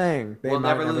 People are saying they we'll might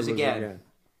never never lose lose again. again.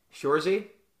 Shorzy?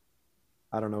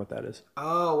 I don't know what that is.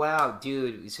 Oh wow,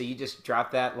 dude! So you just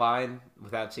dropped that line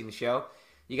without seeing the show?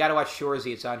 You got to watch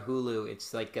Shorzy. It's on Hulu.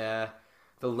 It's like the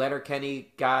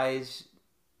Letterkenny guys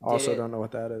did Also, it. don't know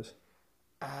what that is.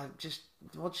 Just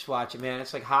we'll just watch it, man.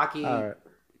 It's like All hockey. right.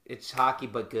 It's hockey,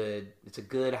 but good. It's a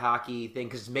good hockey thing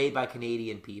because it's made by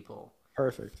Canadian people.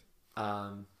 Perfect.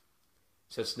 Um,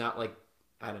 so it's not like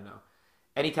I don't know.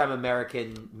 Anytime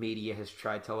American media has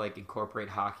tried to like incorporate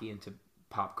hockey into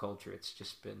pop culture, it's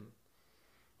just been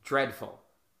dreadful,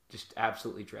 just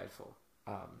absolutely dreadful.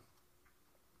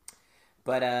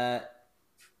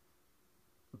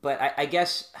 But I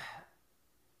guess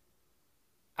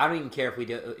I don't even care if we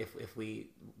do if we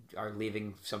are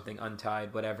leaving something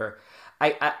untied, whatever.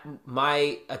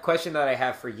 My a question that I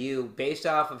have for you, based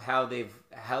off of how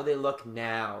they look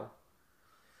now,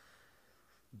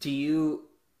 do you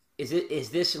is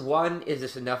this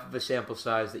enough of a sample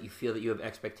size that you feel that you have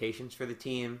expectations for the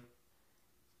team?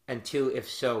 And two, if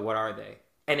so, what are they?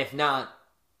 And if not,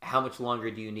 how much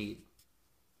longer do you need?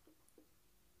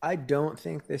 I don't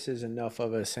think this is enough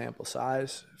of a sample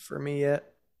size for me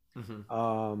yet. Mm-hmm.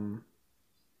 Um,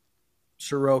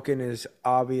 Sorokin is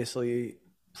obviously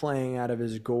playing out of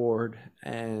his gourd,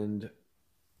 and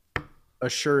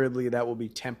assuredly that will be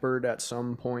tempered at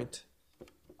some point.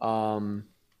 Um,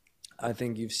 I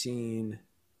think you've seen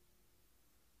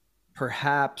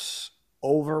perhaps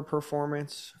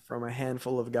overperformance from a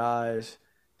handful of guys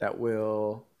that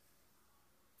will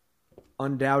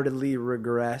undoubtedly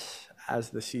regress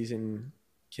as the season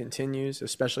continues,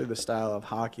 especially the style of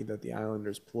hockey that the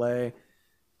Islanders play.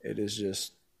 It is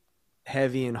just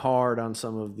heavy and hard on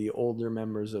some of the older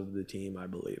members of the team, I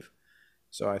believe.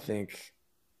 So I think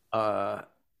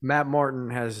Matt Martin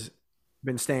has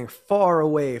been staying far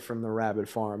away from the Rabbit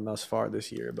Farm thus far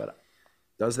this year, but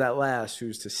does that last?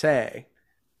 Who's to say?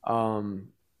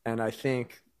 And I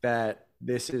think that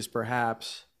this is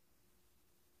perhaps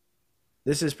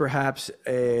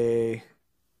a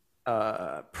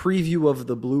preview of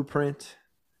the blueprint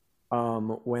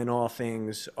when all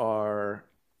things are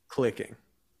clicking.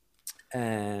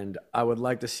 And I would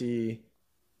like to see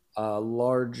a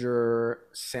larger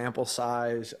sample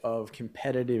size of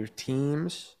competitive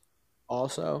teams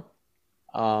also.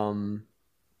 Carolina's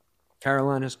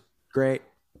great.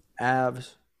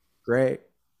 Avs, great.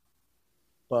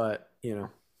 But,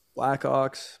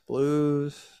 Blackhawks,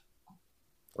 Blues,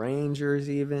 Rangers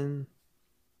even.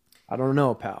 I don't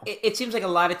know, pal. It seems like a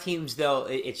lot of teams, though,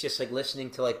 it's just like listening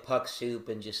to like Puck Soup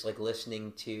and just like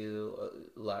listening to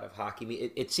a lot of hockey.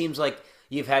 It seems like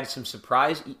you've had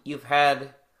surprise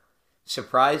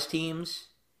teams,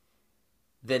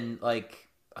 then like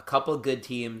a couple of good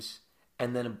teams,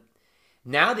 and then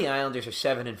now the Islanders are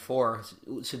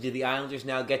 7-4. So do the Islanders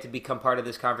now get to become part of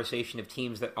this conversation of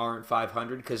teams that aren't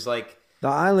 500? Because like the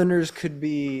Islanders could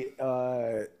be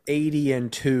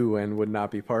 80-2 and would not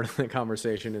be part of the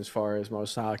conversation as far as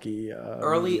most hockey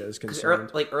media is concerned.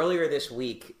 Earlier this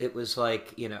week, it was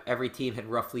like every team had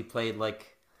roughly played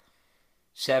like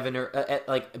 7 or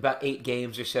like about 8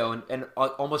 games or so, and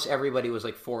almost everybody was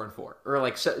like 4-4 or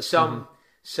like some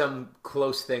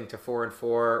close thing to 4-4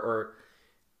 or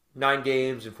 9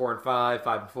 games and 4-5,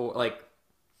 5-4, like.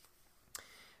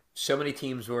 So many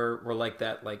teams were like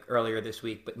that like earlier this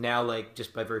week, but now like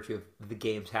just by virtue of the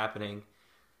games happening,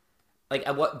 like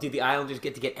what do the Islanders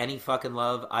get to get any fucking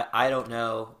love? I don't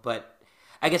know, but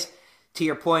I guess to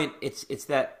your point, it's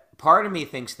that part of me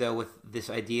thinks though with this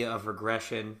idea of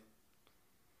regression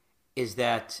is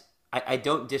that I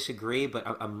don't disagree, but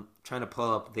I'm trying to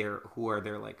pull up who are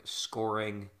their like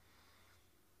scoring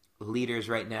leaders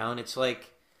right now, and it's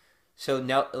like. So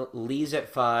Lee's at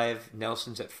 5,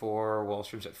 Nelson's at 4,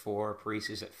 Wallstrom's at 4,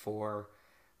 Parise's at 4,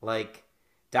 like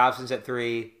Dobson's at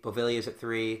 3, Bovillia's at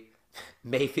 3,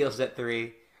 Mayfield's at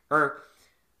 3, or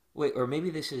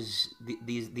maybe this is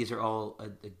these are all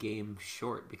a game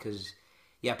short because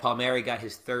Palmieri got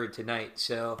his 3rd tonight.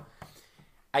 So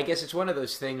I guess it's one of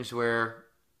those things where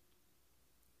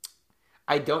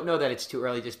I don't know that it's too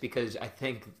early, just because I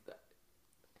think.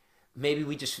 Maybe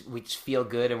we just feel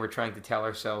good and we're trying to tell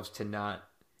ourselves to not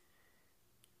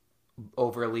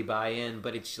overly buy in,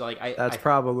 but it's like that's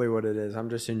probably what it is. I'm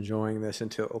just enjoying this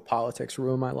until politics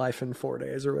ruin my life in 4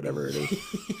 days or whatever it is.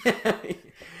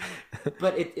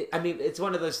 But it's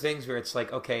one of those things where it's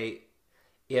like, okay,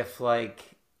 if like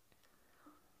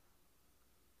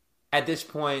at this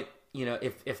point,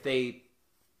 if they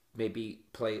maybe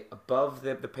play above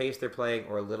the pace they're playing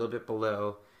or a little bit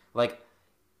below, like.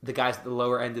 The guys at the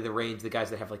lower end of the range, the guys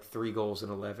that have like 3 goals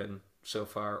in 11 so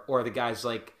far, or the guys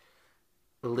like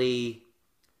Lee,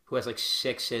 who has like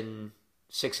 6 and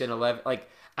 11. Like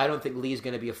I don't think Lee's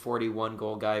going to be a 41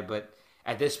 goal guy, but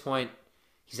at this point,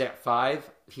 he's at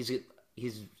 5. He's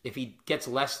if he gets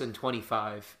less than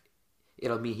 25,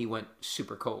 it'll mean he went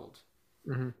super cold.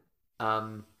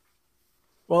 Mm-hmm.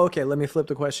 Well, okay. Let me flip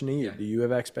the question to you. Yeah. Do you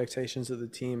have expectations of the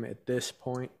team at this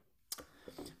point?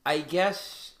 I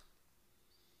guess.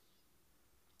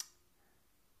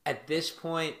 At this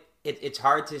point, it's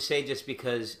hard to say just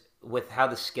because with how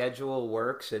the schedule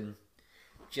works and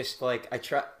just like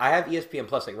I have ESPN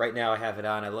Plus, like right now I have it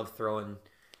on. I love throwing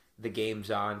the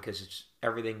games on because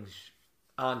everything's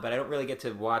on, but I don't really get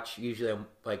to watch. Usually I'm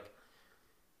like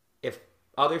if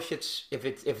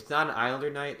it's not an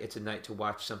Islander night, it's a night to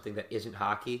watch something that isn't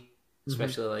hockey,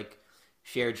 especially like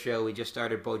shared show. We just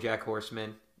started BoJack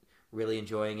Horseman, really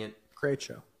enjoying it. Great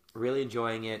show. Really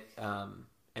enjoying it.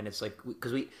 And it's like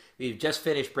because we've just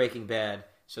finished Breaking Bad,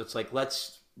 so it's like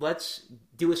let's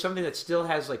do something that still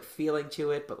has like feeling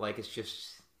to it, but like it's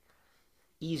just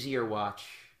easier watch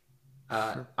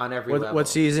on every level. What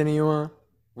season are you on?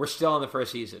 We're still on the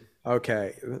first season.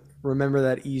 Okay, remember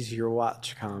that easier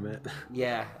watch comment.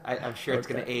 Yeah, I'm sure it's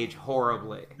going to age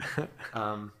horribly.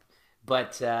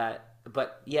 But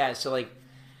yeah, so like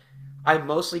I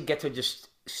mostly get to just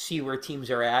see where teams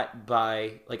are at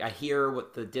by like I hear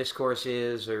what the discourse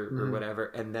is or whatever,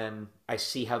 and then I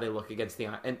see how they look against the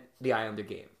Islander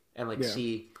game and like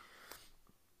see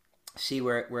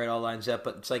where it all lines up.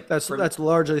 But it's like that's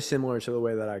largely similar to the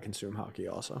way that I consume hockey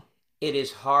also. it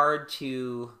is hard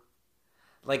to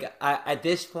like. At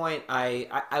this point, I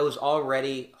was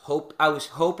already I was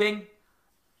hoping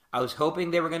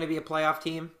they were going to be a playoff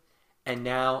team, and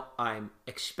now I'm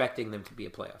expecting them to be a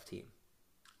playoff team.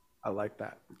 I like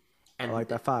that. I And like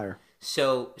that fire.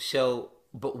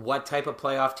 but what type of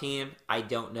playoff team? I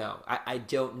don't know. I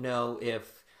don't know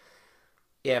if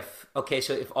okay,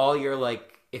 so if all you're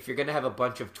like if you're gonna have a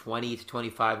bunch of 20 to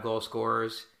 25 goal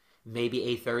scorers, maybe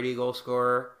a 30 goal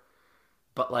scorer,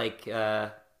 but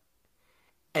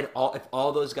and all if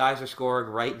all those guys are scoring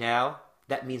right now,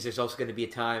 that means there's also going to be a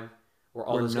time where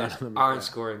all Where those none guys of them, aren't yeah.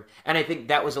 scoring. And I think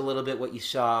that was a little bit what you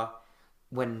saw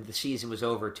when the season was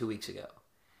over 2 weeks ago.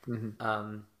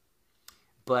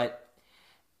 But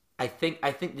I think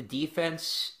the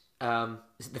defense, the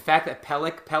fact that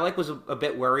Pellick was a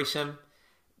bit worrisome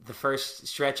the first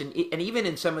stretch, and even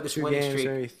in some of this Two winning games, streak,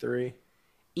 maybe three.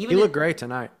 even He looked great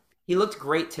tonight. he looked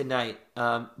great tonight.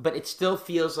 But it still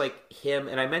feels like him,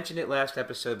 and I mentioned it last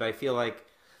episode, but I feel like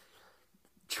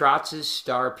Trotz's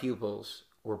star pupils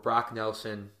were Brock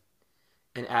Nelson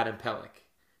and Adam Pellick.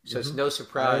 So it's no I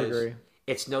surprise. agree.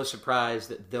 It's no surprise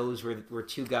that those were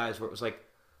two guys where it was like,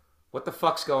 what the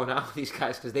fuck's going on with these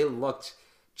guys? Because they looked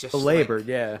just Belabored,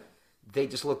 yeah. they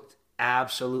just looked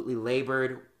absolutely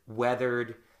labored,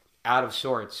 weathered, out of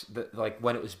sorts. Like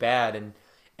when it was bad,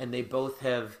 and they both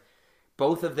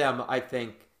of them I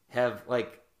think have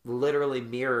like literally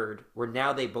mirrored where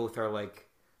now they both are like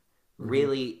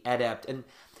really adept. And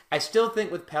I still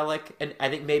think with Pellick, and I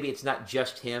think maybe it's not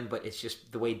just him, but it's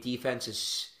just the way defense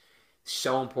is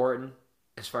so important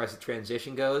as far as the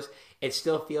transition goes. It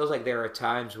still feels like there are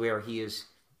times where he is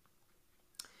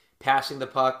passing the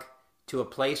puck to a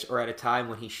place or at a time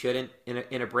when he shouldn't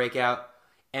in a breakout,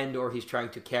 and or he's trying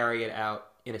to carry it out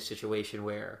in a situation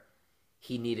where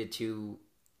he needed to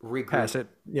regroup, Pass it,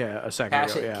 yeah, a second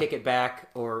pass ago, it, yeah. kick it back,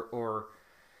 or.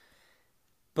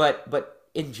 But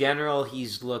in general,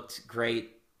 he's looked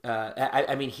great.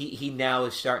 I mean, he now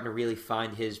is starting to really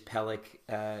find his Pellick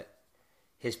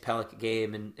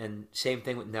game, and same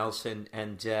thing with Nelson.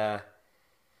 And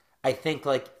I think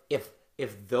like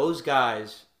if those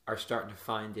guys are starting to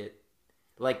find it,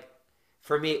 like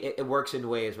for me, it works in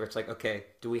ways where it's like, okay,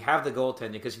 do we have the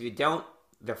goaltending? Because if you don't,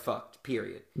 they're fucked.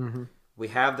 Period. We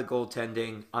have the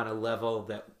goaltending on a level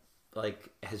that like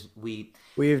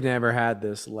We've never had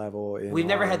this level in we've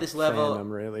never our had this level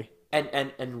fandom, really.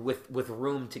 and with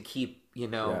room to keep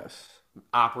Yes.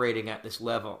 operating at this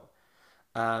level.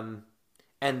 And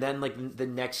then like the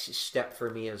next step for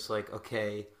me is like,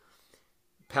 okay,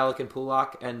 Pellick and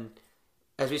Pulak, and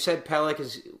as we said, Pellick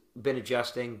has been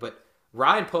adjusting, but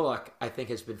Ryan Pulak I think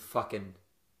has been fucking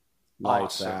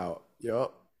Lights awesome. out.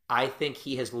 Yup. I think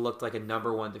he has looked like a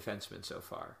number one defenseman so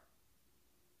far.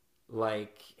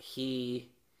 Like he's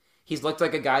looked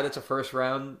like a guy that's a first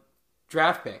round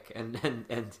draft pick, and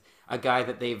a guy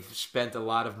that they've spent a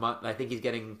lot of money. I think he's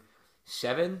getting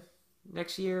 7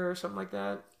 next year or something like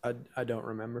that. I don't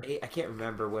remember. I can't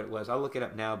remember what it was. I'll look it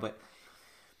up now. But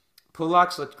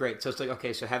Pulak's looked great. So it's like,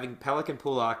 okay, so having Pellick and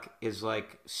Pulak is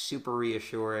like super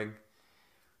reassuring.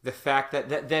 The fact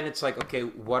that then it's like, okay,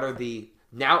 what are the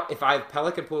now if I have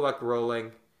Pellick and Pulak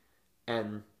rolling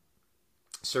and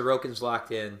Sorokin's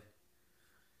locked in,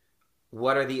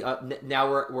 what are the now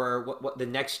we're what the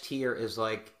next tier is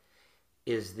like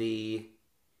is the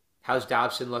how's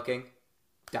Dobson looking?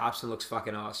 Dobson looks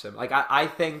fucking awesome. Like I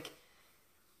think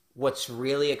what's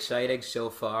really exciting so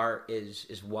far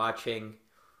is watching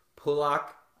Pulak,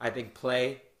 I think,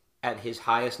 play at his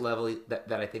highest level that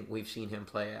I think we've seen him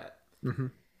play at.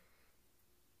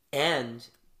 And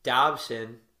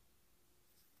Dobson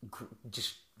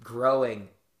just growing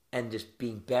and just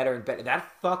being better and better. That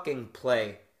fucking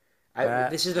play.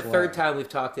 This is the third time we've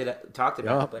talked about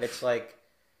it, but it's like,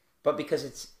 but because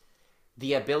it's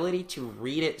the ability to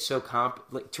read it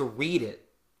to read it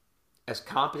as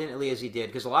competently as he did.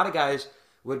 Because a lot of guys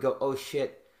would go, "Oh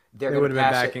shit, They would have been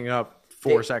backing up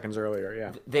 4 seconds earlier."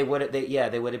 Yeah, they would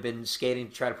have been skating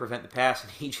to try to prevent the pass,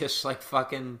 and he just like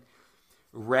fucking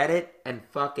read it and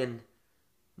fucking.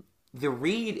 The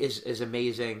read is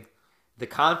amazing. The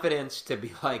confidence to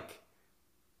be like,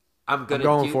 I'm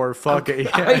going for it. Fuck it.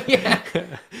 Yeah.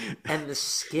 And the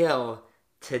skill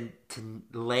to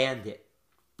land it.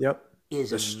 Yep.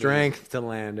 Is the amazing. Strength to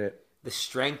land it. The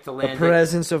strength to land the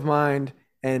presence of mind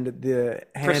and the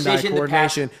hand-eye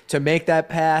coordination to make that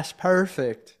pass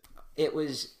perfect. It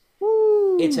was.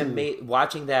 Woo. It's amazing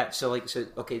watching that. So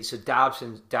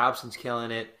Dobson's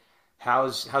killing it.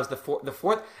 How's the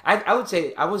fourth? I would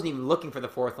say I wasn't even looking for the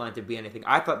fourth line to be anything.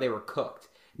 I thought they were cooked.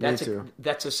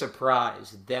 That's a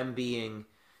surprise. Them being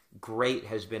great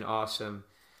has been awesome.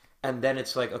 and then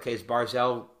it's like, okay, is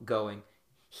Barzell going?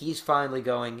 He's finally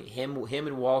going. Him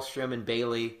and Wallstrom and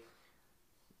Bailey,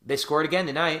 they scored again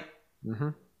tonight. Mm-hmm.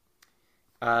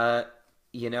 And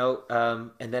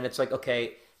then it's like,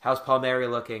 okay, how's Palmieri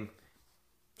looking?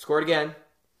 Scored again.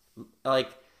 Like,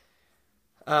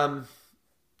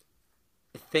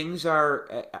 things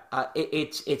are.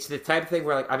 It's the type of thing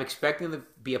where like I'm expecting to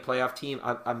be a playoff team.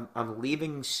 I'm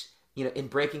leaving. In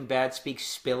Breaking Bad speak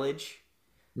spillage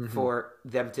for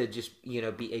them to just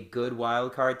be a good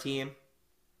wild card team.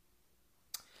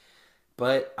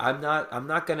 But I'm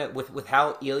not gonna with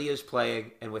how Ilya's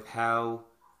playing and with how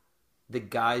the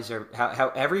guys are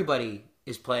how everybody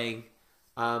is playing.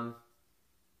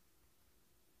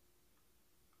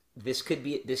 This could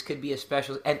be a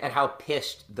special and how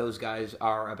pissed those guys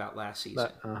are about last season.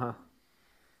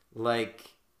 Like,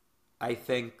 I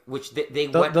think which they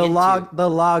went the into the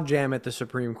log jam at the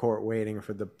Supreme Court waiting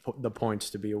for the points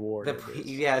to be awarded.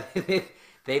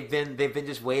 They've been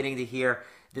just waiting to hear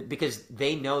because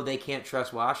they know they can't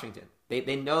trust Washington.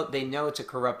 They know it's a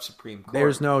corrupt Supreme Court.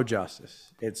 There's no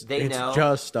justice. It's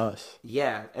just us.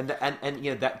 Yeah, and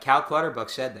that Cal Clutterbuck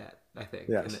said that. I think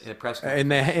in a press conference.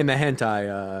 in the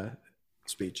hentai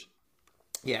speech.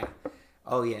 Yeah.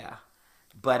 Oh yeah.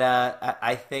 But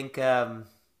I think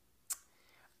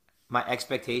my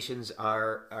expectations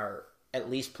are at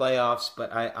least playoffs,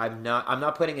 but I'm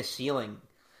not putting a ceiling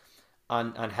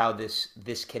on how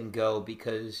this can go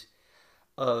because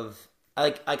of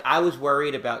like I was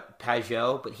worried about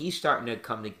Pajot, but he's starting to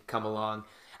come along.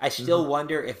 I still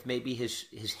wonder if maybe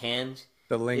his hand,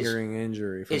 the lingering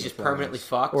injury is just permanently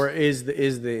fucked, or is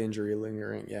the injury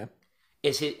lingering? Yeah.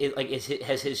 Is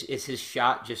his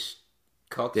shot just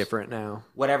cooked? Different now.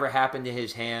 Whatever happened to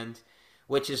his hand,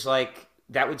 which is like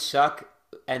that would suck.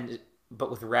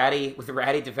 But with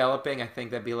Ratty developing, I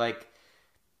think that'd be like,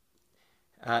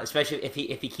 especially if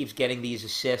he keeps getting these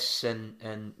assists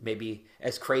and maybe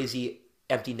as crazy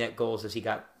empty net goals as he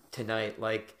got tonight.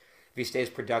 Like if he stays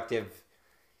productive.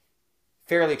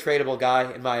 Fairly tradable guy,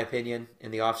 in my opinion,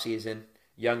 in the offseason.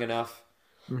 Young enough.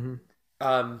 Mm-hmm.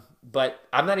 But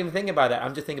I'm not even thinking about that.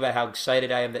 I'm just thinking about how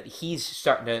excited I am that he's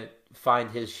starting to find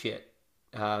his shit.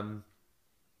 I'm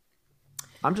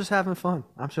just having fun.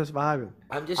 I'm just vibing.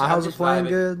 How's it playing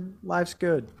good? Life's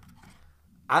good.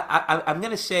 I'm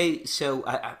going to say, so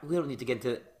we don't need to get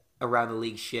into around the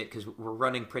league shit because we're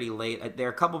running pretty late. There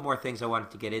are a couple more things I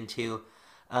wanted to get into.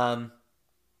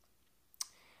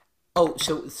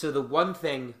 So the one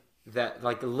thing that,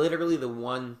 like, literally the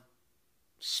one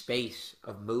space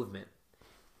of movement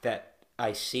that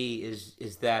I see is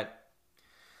that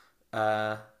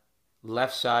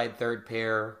left side third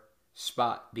pair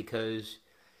spot because,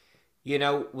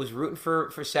 was rooting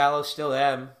for Salo, still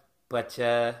am, but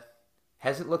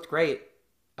hasn't looked great.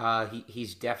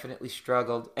 He's definitely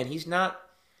struggled, and he's not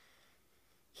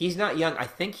young. I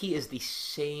think he is the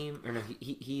same, or no,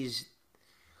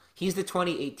 He's the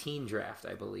 2018 draft,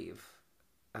 I believe.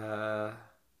 Robin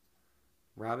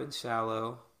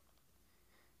Salo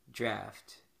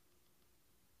draft.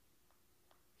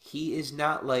 He is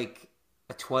not like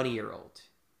a 20-year-old.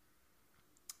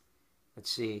 Let's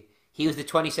see. He was the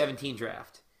 2017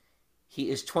 draft.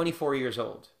 He is 24 years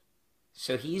old.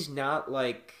 So he's not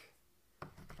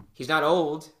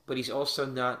old, but he's also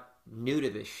not new to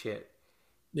this shit.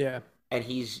 Yeah. And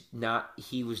he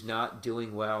was not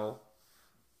doing well.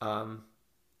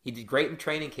 He did great in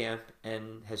training camp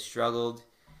and has struggled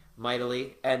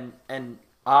mightily. And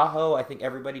Aho, I think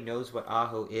everybody knows what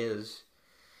Aho is.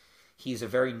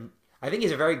 I think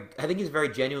he's a very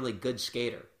genuinely good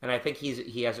skater, and I think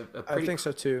he has a pretty. I think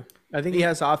so too. I think he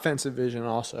has offensive vision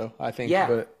also. I think. Yeah,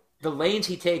 but the lanes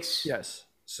he takes. Yes,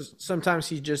 so sometimes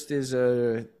he just is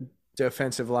a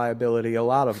defensive liability. A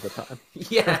lot of the time.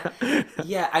 Yeah.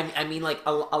 I mean, like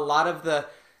a lot of the.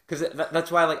 Because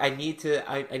that's why, like, I need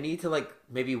to like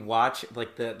maybe watch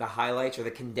like the highlights or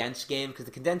the condensed game, because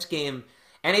the condensed game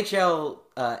NHL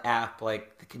app,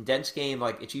 like the condensed game,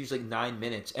 like it's usually 9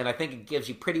 minutes, and I think it gives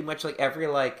you pretty much like every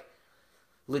like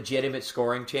legitimate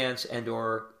scoring chance and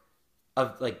or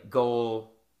of like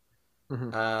goal,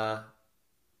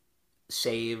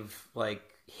 save, like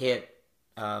hit,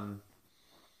 but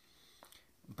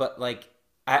like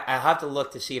I have to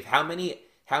look to see if how many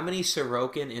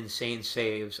Sorokin insane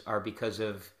saves are because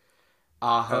of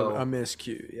Aho. A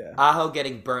miscue, yeah. Aho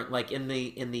getting burnt, like in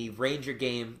the Ranger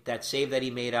game, that save that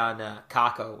he made on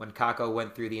Kakko, when Kakko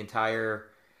went through the entire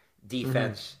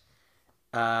defense.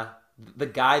 The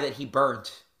guy that he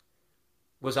burnt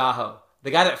was Aho.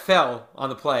 The guy that fell on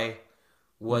the play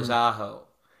was Aho.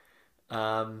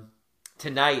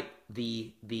 Tonight,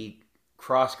 the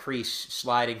cross crease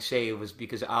sliding save was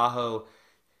because Aho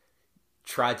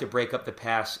tried to break up the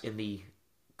pass in the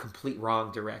complete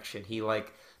wrong direction. He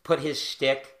like put his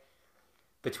stick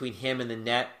between him and the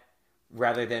net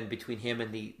rather than between him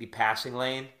and the passing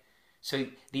lane. So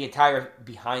the entire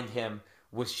behind him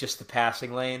was just the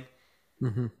passing lane,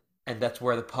 Mm-hmm. and that's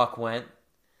where the puck went.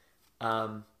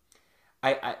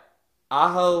 I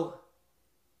Aho,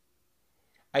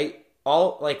 I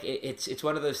all like it's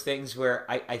one of those things where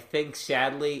I think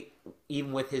sadly,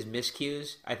 even with his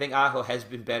miscues, I think Aho has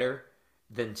been better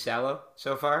than Salo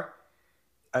so far.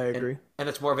 I agree. And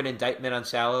it's more of an indictment on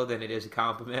Salo than it is a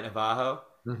compliment of Aho.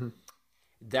 Mm-hmm.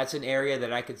 That's an area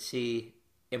that I could see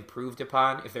improved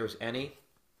upon if there was any.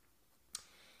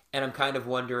 And I'm kind of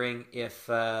wondering if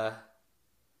I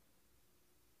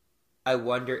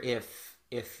wonder if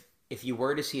you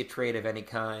were to see a trade of any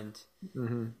kind,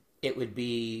 Mm-hmm. it would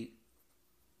be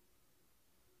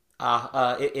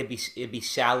it'd be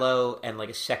Salo and like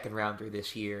a second rounder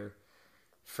this year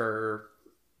for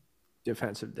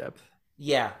Defensive depth.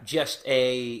 yeah, just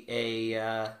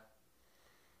a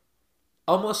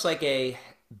almost like a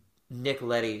Nick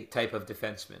Leddy type of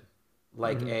defenseman,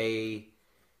 like Mm-hmm. a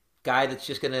guy that's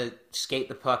just gonna skate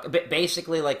the puck,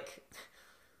 basically like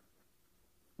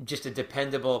just a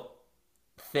dependable,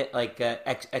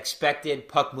 expected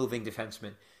puck moving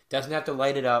defenseman. Doesn't have to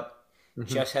light it up, Mm-hmm.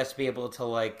 just has to be able to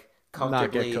like Not get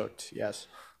comfortably cooked. Yes.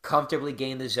 comfortably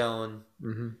gain the zone,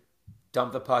 Mm-hmm.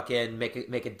 dump the puck in, make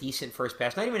a decent first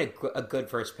pass. Not even a good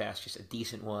first pass, just a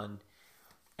decent one,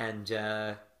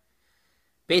 and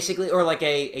basically, or like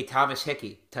a Thomas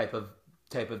Hickey type of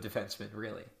defenseman.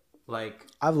 Really, like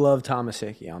I've loved Thomas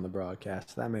Hickey on the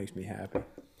broadcast. That makes me happy.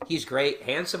 he's great,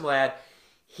 handsome lad.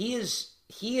 He is.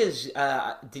 He is.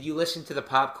 Did you listen to the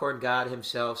Popcorn God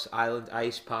himself's Island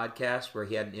Ice podcast where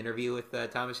he had an interview with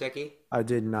Thomas Hickey? I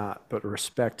did not, but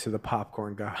respect to the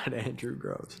popcorn god, Andrew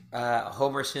Groves.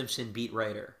 Homer Simpson beat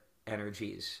writer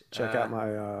energies. Check out my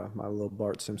my little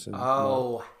Bart Simpson.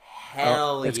 Oh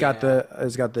hell It's yeah!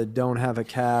 got the "Don't have a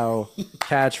cow"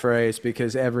 catchphrase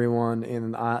because everyone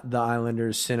in the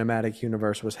Islanders cinematic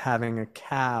universe was having a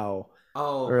cow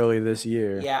early this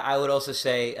year. Yeah, I would also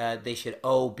say they should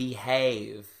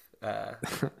behave,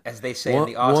 as they say in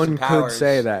the Austin one Powers could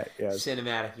say that, yes.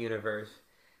 cinematic universe.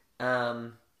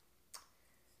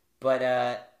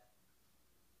 The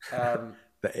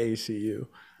ACU.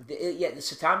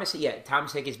 So Thomas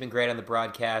Hickey's been great on the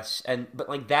broadcasts, but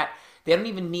like that, they don't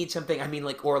even need something. I mean,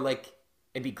 like, or like,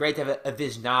 it'd be great to have a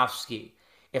Wisnowski.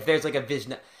 If there's like a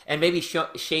and maybe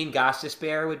Shane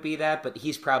Gostisbehere would be that, but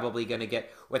he's probably going to get,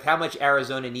 with how much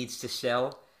Arizona needs to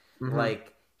sell, Mm-hmm.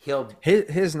 like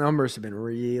his numbers have been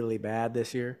really bad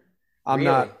this year.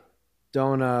 Gostisbehere?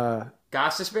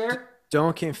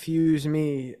 Don't confuse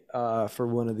me for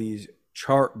one of these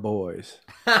chart boys.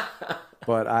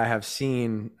 But I've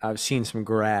seen some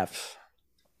graphs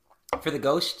For the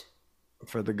Ghost?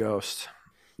 for the Ghost.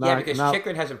 Because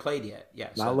Chychrun hasn't played yet. Yeah,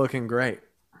 not looking great.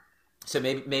 So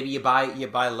maybe you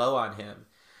buy low on him.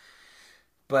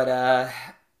 But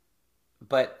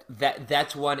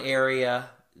that's one area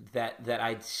that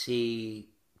I'd see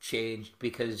changed,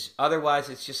 because otherwise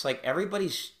it's just like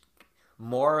everybody's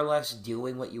more or less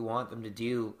doing what you want them to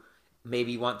do.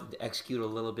 Maybe you want them to execute a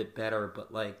little bit better,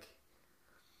 but like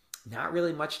not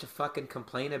really much to fucking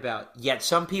complain about. Yet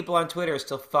some people on Twitter are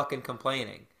still fucking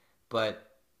complaining, but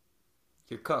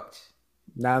you're cooked.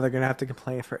 Now they're gonna have to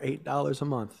complain for $8 a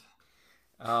month.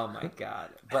 Oh my god!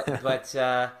 But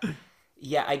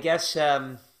yeah, I guess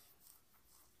I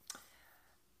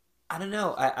don't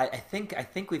know. I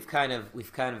think we've kind of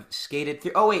skated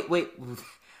through. Oh wait!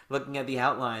 Looking at the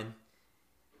outline,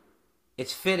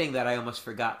 it's fitting that I almost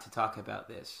forgot to talk about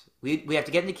this. We have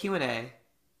to get into Q&A.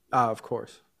 Of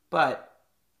course. But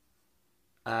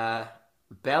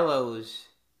Bellows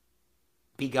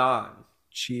be gone.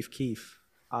 Chief Keef.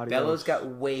 Adios. Bellows got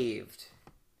waived.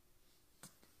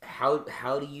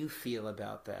 How do you feel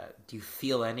about that? Do you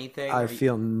feel anything? I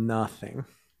feel nothing.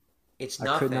 It's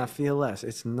nothing. I could not feel less.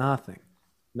 It's nothing.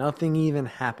 Nothing even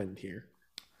happened here.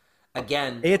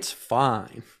 Again. It's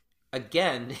fine.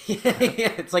 Again,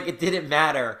 it's like it didn't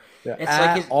matter. Yeah, it's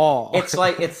at like all. It's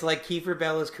like Kiefer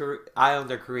Bellows'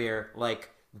 Islander career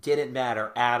didn't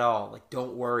matter at all. Like,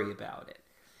 don't worry about it.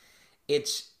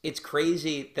 It's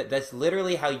crazy that's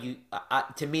literally how you.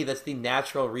 To me, that's the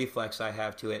natural reflex I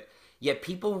have to it. Yet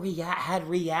people had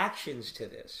reactions to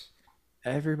this.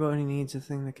 Everybody needs a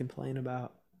thing to complain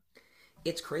about.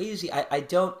 It's crazy. I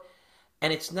don't,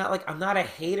 and it's not like I'm not a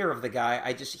hater of the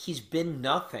guy. He's been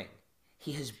nothing.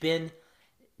 He has been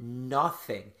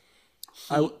nothing.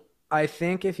 I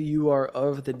think if you are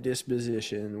of the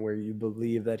disposition where you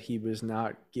believe that he was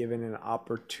not given an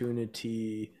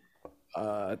opportunity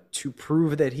to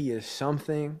prove that he is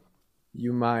something,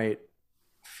 you might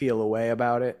feel a way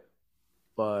about it,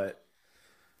 but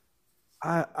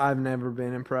I've never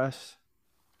been impressed.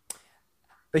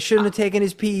 They shouldn't have taken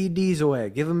his PEDs away.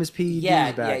 Give him his PEDs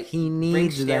Yeah, back. He bring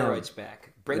needs them. steroids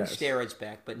back. Bring Yes. steroids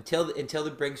back. But until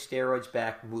the bring steroids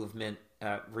back movement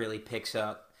really picks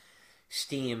up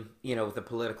steam, with the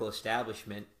political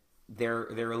establishment, they're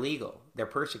illegal. They're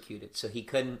persecuted. So he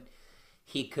couldn't.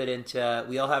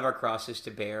 We all have our crosses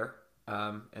to bear,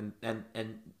 and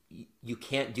you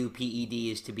can't do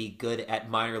PEDs to be good at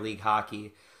minor league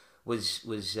hockey.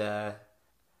 Was a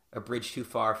bridge too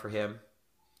far for him.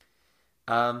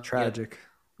 Tragic.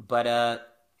 But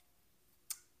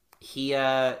he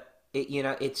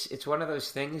it's one of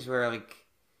those things where like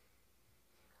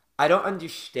I don't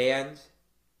understand.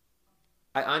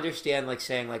 I understand like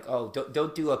saying like, oh,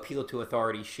 don't do appeal to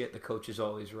authority shit. The coach is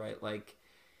always right. Like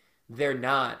they're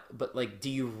not. But like, do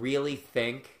you really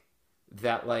think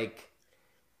that like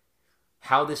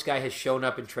how this guy has shown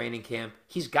up in training camp?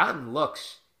 He's gotten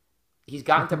looks. He's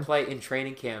gotten to play in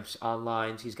training camps on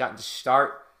lines. He's gotten to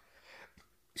start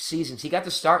seasons. He got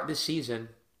to start this season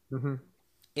Mm-hmm.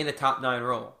 in a top 9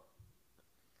 role.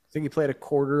 I think he played a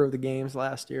quarter of the games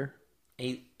last year.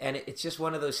 And it's just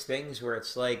one of those things where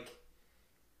it's like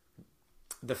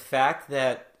the fact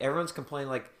that everyone's complaining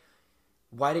like,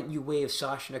 why didn't you waive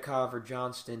Soshnikov or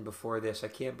Johnston before this? I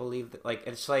can't believe that. Like,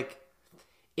 it's like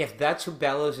if that's who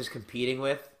Bellows is competing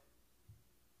with,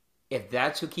 if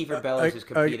that's who Kiefer Bellows is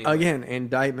competing again,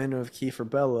 indictment of Kiefer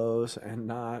Bellows and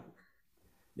not.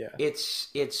 Yeah,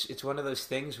 it's one of those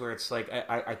things where it's like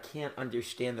I can't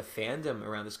understand the fandom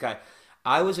around this guy.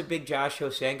 I was a big Josh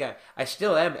Ho-Sang guy. I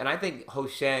still am, and I think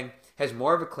Ho-Sang has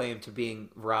more of a claim to being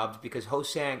robbed because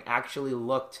Ho-Sang actually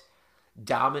looked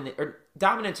dominant. Or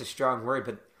dominant's a strong word,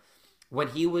 but when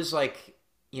he was like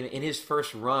in his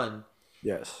first run,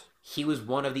 yes, he was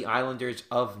one of the Islanders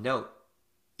of note.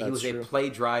 He that's was true. a play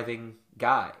driving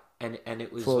guy, and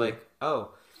it was Fully. like,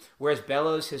 oh. Whereas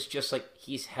Bellows has just like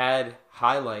he's had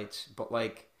highlights, but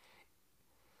like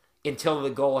until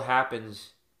the goal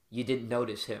happens, you didn't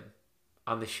notice him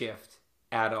on the shift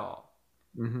at all.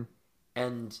 Mm-hmm.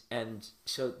 And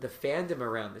so the fandom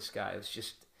around this guy was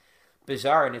just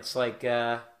bizarre, and it's like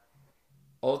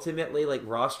ultimately like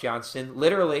Ross Johnston,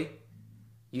 literally,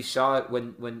 you saw it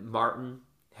when Martin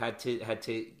had to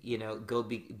go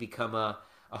become a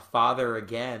father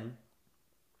again.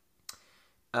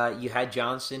 You had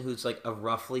Johnson, who's like a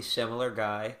roughly similar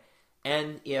guy,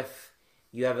 and if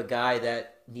you have a guy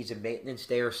that needs a maintenance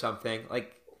day or something,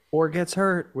 like Or gets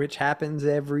hurt, which happens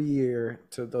every year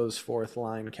to those fourth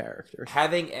line characters.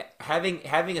 having a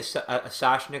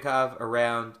Soshnikov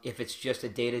around, if it's just a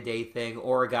day thing,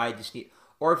 or a guy just need,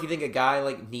 or if you think a guy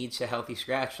like needs a healthy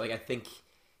scratch, like I think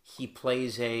he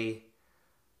plays a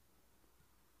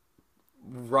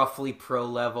roughly pro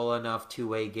level enough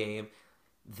 2-way game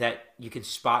that you can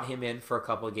spot him in for a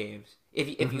couple of games.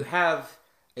 If you have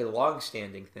a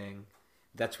long-standing thing,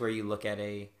 that's where you look at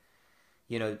a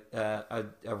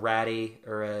Ratty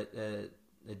or a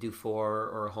Dufour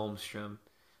or a Holmstrom.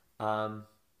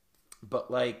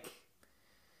 But like,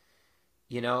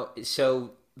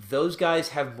 so those guys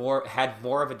had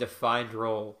more of a defined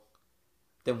role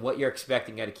than what you're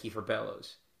expecting out of Kiefer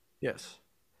Bellows. Yes.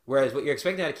 Whereas what you're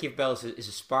expecting out of Kiefer Bellows is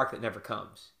a spark that never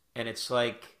comes. And it's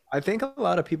like, I think a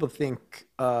lot of people think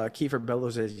Kiefer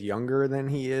Bellows is younger than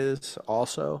he is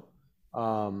also.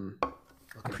 I'm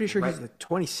pretty sure he's like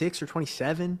 26 or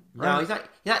 27. No, right? he's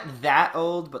not that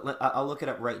old, but I'll look it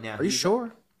up right now. Are you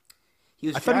sure?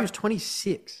 I thought he was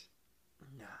 26.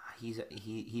 Nah,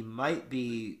 he might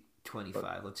be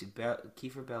 25. Let's see,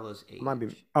 Kiefer Bellows' age. Might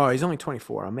be. Oh, he's only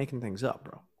 24. I'm making things up,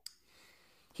 bro.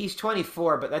 He's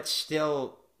 24, but that's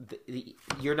still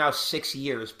you're now 6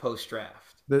 years post draft.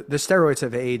 The steroids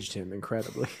have aged him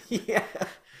incredibly. Yeah.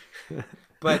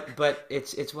 But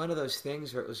it's one of those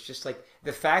things where it was just like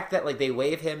the fact that like they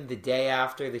waived him the day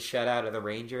after the shutout of the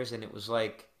Rangers, and it was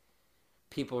like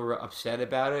people were upset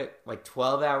about it like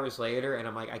 12 hours later, and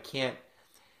I'm like I can't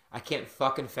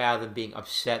fucking fathom being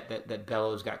upset that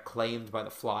Bellows got claimed by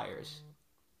the Flyers.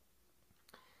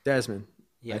 Desmond,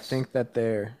 Yes. I think that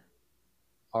there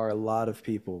are a lot of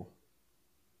people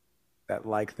that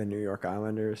like the New York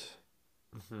Islanders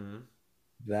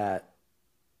that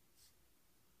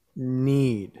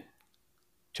need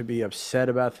to be upset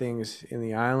about things in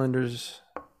the Islanders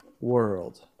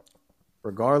world,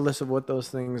 regardless of what those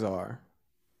things are,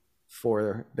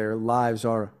 for their lives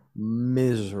are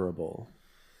miserable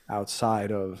outside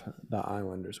of the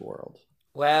Islanders world.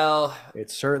 Well,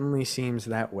 It certainly seems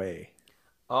that way.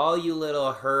 all you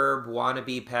little Herb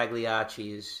wannabe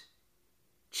Pagliaccis,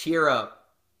 Cheer up.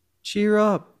 Cheer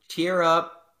up. Cheer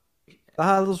up.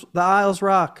 The Isles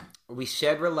rock. We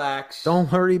said relax.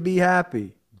 Don't worry, be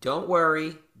happy. Don't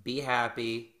worry. Be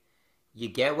happy. You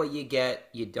get what you get.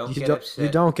 You don't get upset.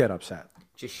 You don't get upset.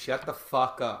 Just shut the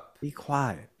fuck up. Be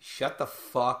quiet. Shut the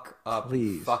fuck up,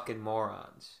 Please. you fucking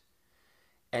morons.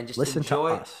 And just Listen to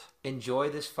us. Enjoy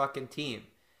this fucking team.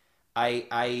 And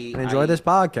enjoy this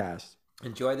podcast.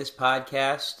 Enjoy this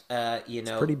podcast.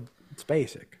 It's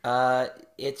basic.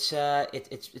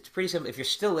 It's pretty simple. If you're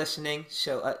still listening,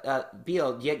 so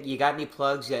Beal, you got any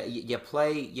plugs? You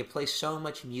play so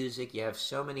much music. You have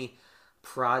so many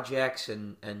projects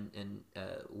and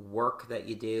work that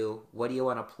you do. What do you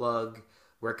want to plug?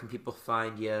 Where can people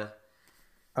find you?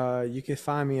 You can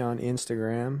find me on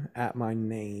Instagram at my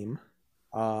name.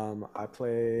 I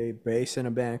play bass in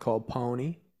a band called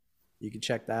Pony. You can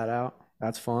check that out.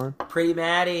 That's fun. Pretty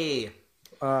Maddie.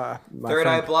 Third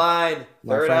Eye Blind.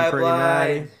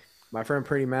 My friend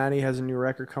Pretty Maddie has a new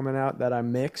record coming out that I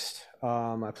mixed.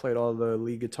 I played all the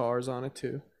lead guitars on it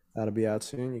too. That'll be out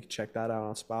soon. You can check that out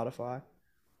on Spotify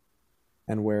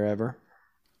and wherever.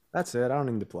 That's it. I don't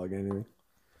need to plug anything.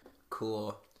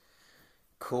 Cool.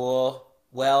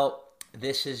 Well,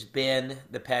 this has been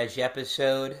the Paj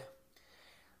episode.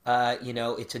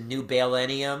 It's a new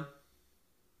Bailennium.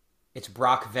 It's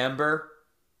Brockvember.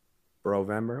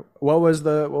 Brovember. What was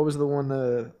the one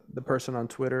the person on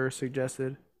Twitter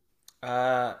suggested?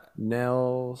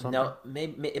 Nell something? No,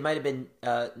 maybe it might have been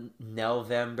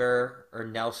Nelvember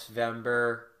or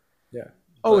Nelsvember. Yeah.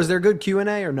 Oh, is there good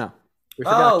Q&A or no? We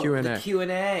forgot Q&A. The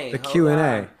Q&A. The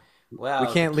Q&A. Wow.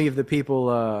 We can't leave the people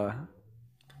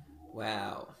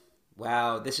Wow.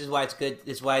 This is why it's good.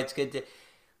 This is why it's good to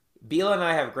Beal and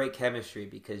I have great chemistry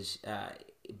because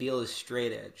Beal is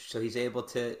straight edge, so he's able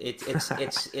to. It's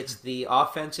the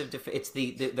offensive. It's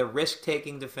the risk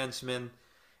taking defenseman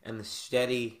and the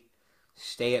steady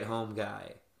stay at home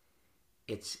guy.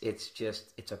 It's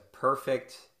a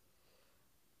perfect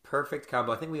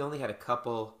combo. I think we only had a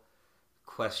couple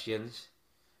questions.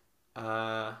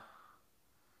 Let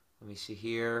me see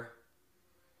here.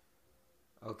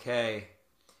 Okay,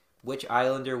 which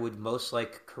Islander would most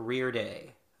like Career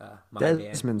Day?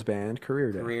 Desmond's band,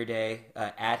 Career Day. Career Day,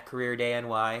 at Career Day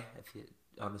NY, if you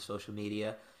on the social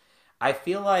media. I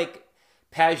feel like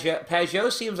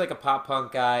Pajot seems like a pop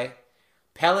punk guy.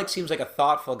 Pellick seems like a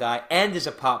thoughtful guy and is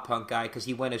a pop punk guy because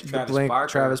he went as Travis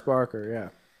Barker. Travis Barker, yeah.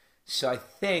 So I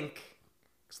think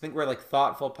we're like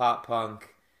thoughtful pop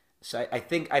punk. So I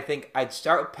think I'd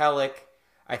start with Pellick.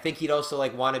 I think he'd also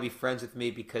like want to be friends with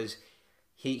me because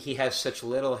he has such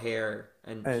little hair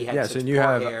and he has such poor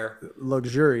hair.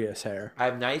 Luxurious hair. I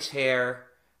have nice hair.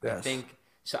 Yes. I think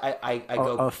so. I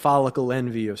go a follicle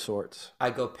envy of sorts. I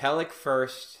go Pellick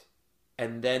first,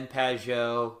 and then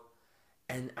Pajot,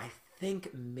 and I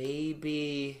think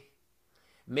maybe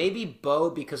Bo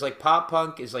because like pop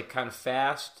punk is like kind of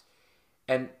fast,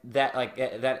 and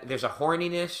that there's a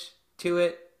horniness to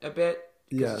it a bit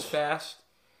because it's fast.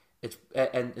 It's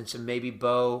and so maybe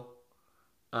Bo.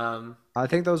 I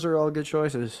think those are all good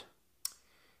choices.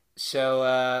 So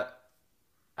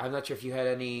I'm not sure if you had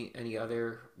any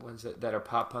other ones that are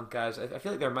pop punk guys. I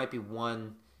feel like there might be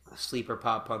one sleeper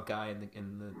pop punk guy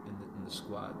in the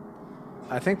squad.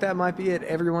 I think that might be it.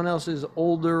 Everyone else is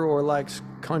older or likes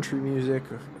country music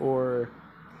or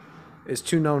is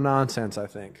too no nonsense. I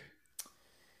think.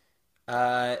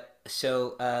 That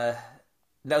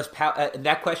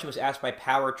question was asked by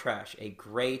Power Trash, a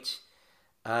great,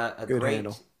 good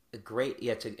handle. A great,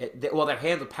 yeah. Their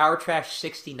handle Power Trash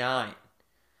 69.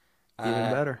 Even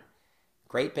better.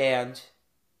 Great band.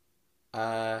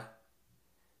 Vin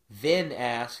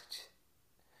asked,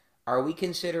 "Are we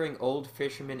considering old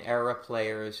Fisherman era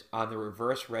players on the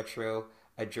reverse retro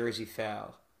a jersey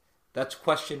foul?" That's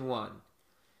question one.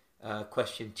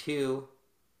 Question two.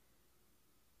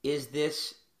 Is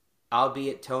this,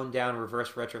 albeit toned down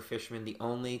reverse retro Fisherman, the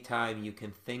only time you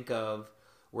can think of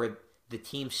where the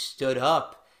team stood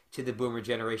up to the boomer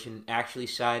generation and actually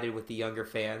sided with the younger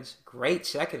fans? Great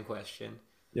second question.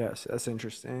 Yes, that's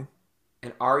interesting.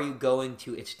 And are you going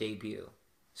to its debut?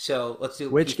 So let's do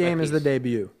which game is the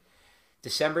debut?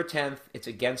 December 10th. It's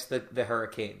against the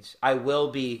Hurricanes. I will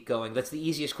be going. That's the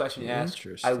easiest question to ask.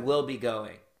 I will be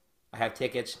going. I have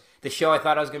tickets. The show I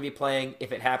thought I was going to be playing,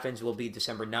 if it happens, will be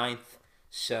December 9th.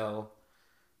 So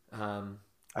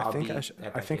I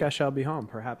think I shall be home.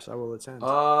 Perhaps I will attend.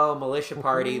 Oh, militia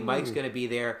party. Ooh. Mike's going to be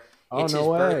there. It's his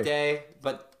birthday.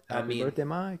 But Happy birthday,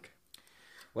 Mike.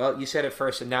 Well, you said it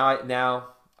first, and now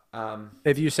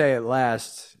if you say it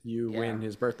last, you win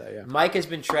his birthday. Yeah. Mike has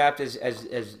been trapped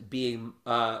as being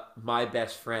my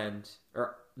best friend,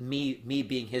 or me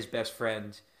being his best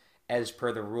friend, as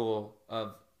per the rule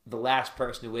of the last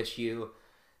person to wish you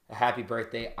a happy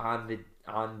birthday on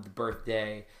the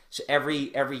birthday. So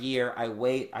every year I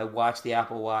wait, I watch the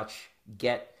Apple Watch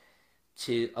get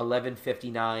to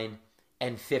 11:59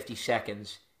 and 50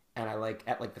 seconds, and I like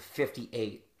at like the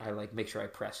 58, I like make sure I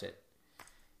press it,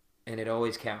 and it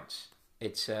always counts.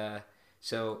 It's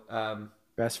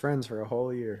Best friends for a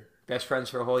whole year. best friends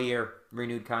for a whole year,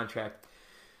 renewed contract.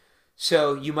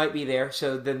 So you might be there.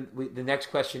 So then the next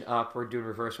question up, we're doing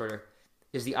reverse order.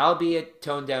 Is the albeit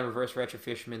toned down reverse retro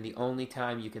fisherman the only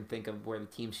time you can think of where the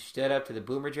team stood up to the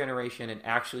boomer generation and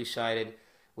actually sided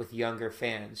with younger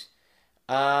fans?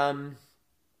 I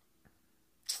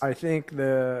think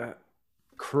the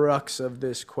crux of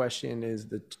this question is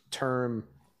the term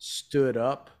stood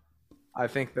up. I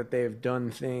think that they've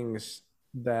done things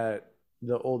that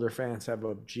the older fans have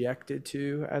objected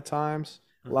to at times.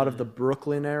 A lot of the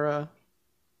Brooklyn era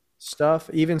stuff,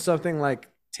 even something like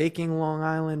taking Long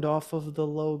Island off of the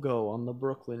logo on the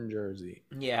Brooklyn jersey.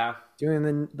 Yeah.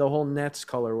 Doing the whole Nets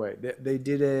colorway. They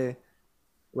did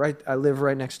I live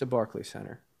right next to Barclays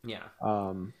Center. Yeah.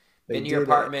 They In your did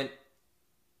apartment,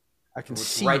 I can it's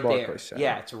see right Barclays there. Center.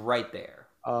 Yeah, it's right there.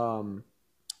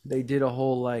 They did a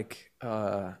whole like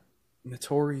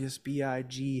Notorious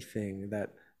B.I.G. thing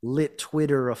that lit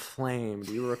Twitter aflame.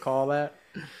 Do you recall that?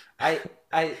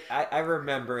 I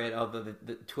remember it, although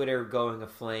the Twitter going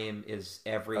aflame is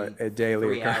every A daily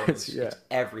 3 occurrence. hours. Yeah. It's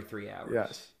every 3 hours.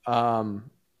 Yes.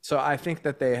 So I think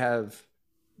that they have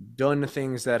done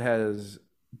things that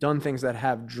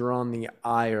have drawn the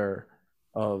ire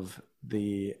of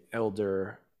the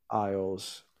Elder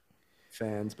Isles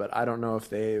fans, but I don't know if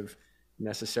they've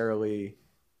necessarily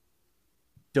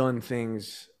done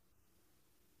things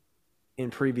in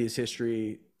previous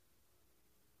history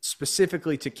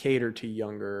specifically to cater to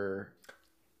younger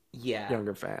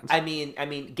fans. I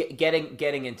mean,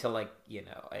 getting into like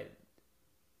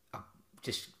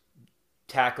just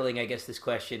tackling, I guess, this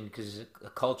question because it's a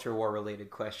culture war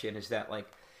related question. Is that like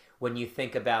when you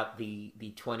think about the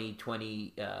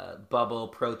 2020 bubble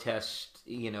protest,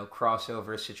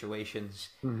 crossover situations,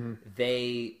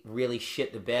 they really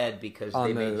shit the bed because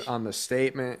on the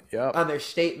statement, yep, on their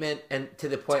statement, and to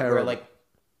the point where like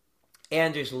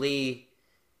Anders Lee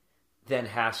then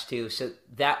has to. So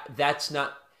that's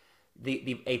not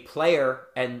a player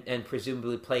and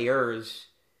presumably players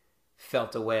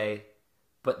felt away,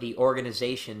 but the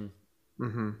organization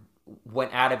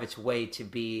went out of its way to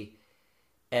be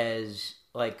as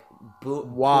like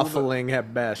waffling boomer,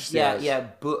 at best.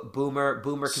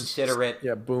 Boomer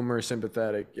considerate, boomer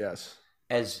sympathetic, yes,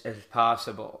 as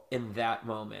possible in that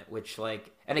moment. Which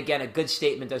and again, a good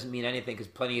statement doesn't mean anything because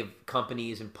plenty of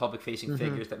companies and public facing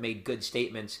figures that made good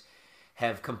statements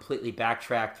have completely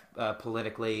backtracked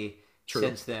politically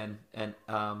since then. And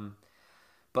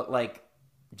but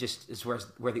just as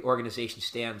where the organization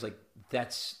stands,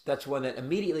 that's one that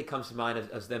immediately comes to mind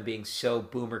as them being so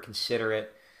boomer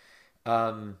considerate.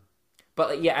 But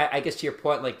I guess to your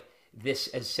point, this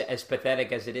as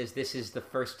pathetic as it is, this is the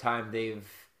first time they've,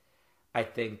 I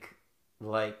think,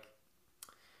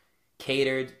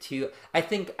 catered to. I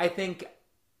think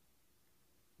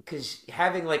because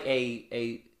having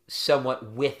a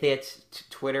somewhat with it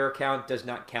Twitter account does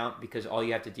not count because all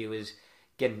you have to do is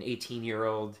get an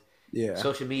 18-year-old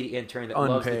social media intern that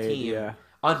loves the team,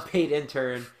 unpaid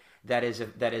intern that is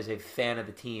a fan of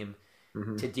the team.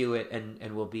 To do it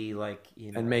and will be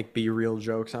and make be real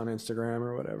jokes on Instagram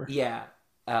or whatever. Yeah.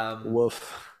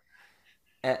 Woof.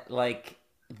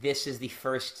 This is the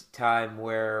first time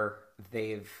where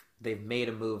they've made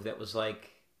a move that was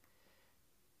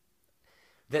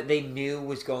that they knew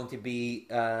was going to be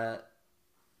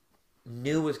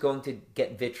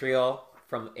get vitriol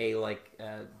from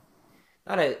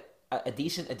not a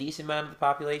decent amount of the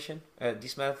population, a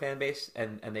decent amount of fan base,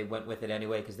 and they went with it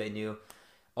anyway because they knew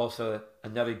also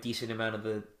another decent amount of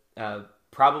the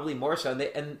probably more so,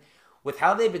 and with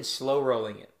how they've been slow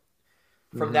rolling it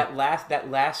from that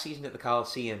last season at the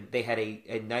Coliseum, they had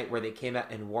a night where they came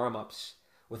out in warm-ups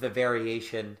with a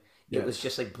variation. It was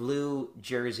just blue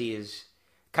jerseys,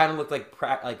 kind of looked like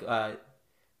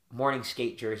morning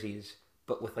skate jerseys,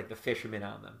 but with the fishermen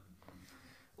on them.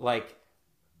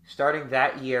 Starting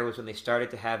that year was when they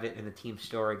started to have it in the team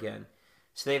store again.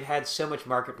 So they've had so much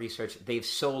market research. They've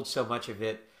sold so much of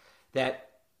it that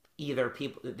either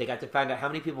they got to find out how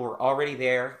many people were already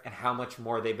there and how much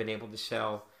more they've been able to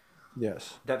sell.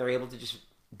 Yes. That they're able to just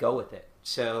go with it.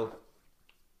 So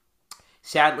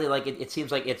sadly, it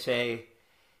seems like it's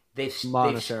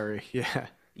monetary.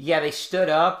 Yeah, they stood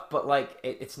up, but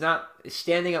it's not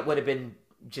standing up would have been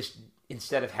just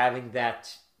instead of having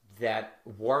that that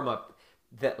warm up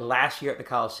that last year at the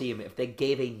Coliseum, if they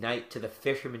gave a night to the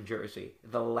Fisherman jersey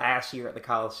the last year at the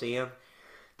Coliseum,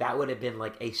 that would have been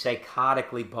like a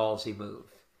psychotically ballsy move.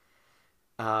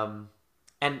 And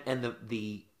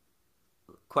the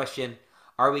question: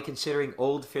 are we considering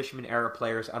old Fisherman era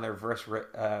players on their reverse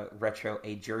retro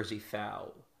a jersey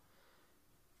foul?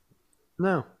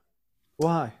 No.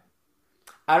 Why?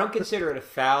 I don't consider it a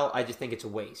foul. I just think it's a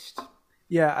waste.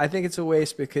 Yeah, I think it's a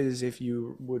waste because if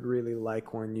you would really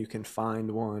like one, you can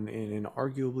find one in an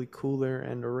arguably cooler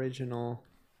and original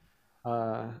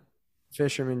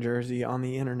Fisherman jersey on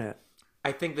the internet.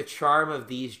 I think the charm of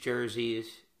these jerseys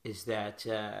is that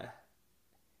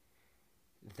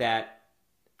that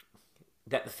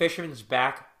the Fisherman's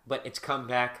back, but it's come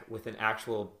back with an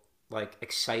actual like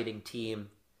exciting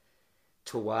team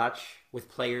to watch with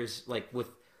players like with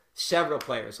several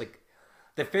players like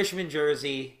the Fisherman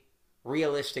jersey.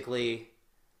 Realistically,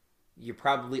 you're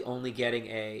probably only getting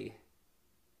a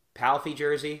Palfi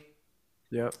jersey,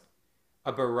 Yep.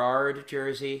 a Berard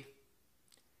jersey,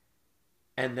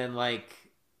 and then like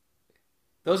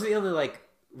those are the only like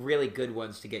really good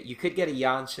ones to get. You could get a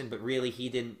Janssen, but really he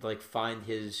didn't like find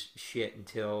his shit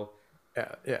until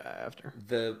Yeah, after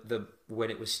the when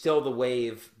it was still the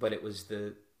Wave, but it was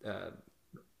the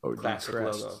OG classic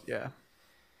crest. logo. Yeah.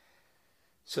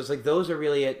 So it's like those are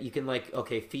really it. You can like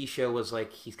okay, Fischer was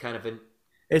like he's kind of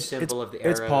a symbol of the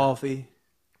era. It's Palfi.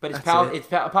 But it's That's it's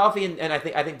Palfi, and I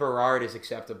think Berard is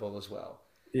acceptable as well.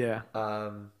 Yeah.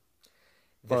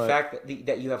 The fact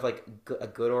that you have like a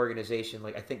good organization,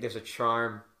 like I think there's a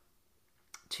charm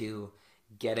to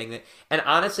getting it. And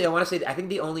honestly, I want to say I think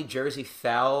the only jersey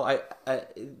foul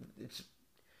it's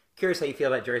curious how you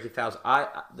feel about jersey fouls.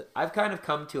 I've kind of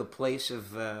come to a place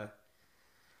of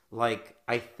like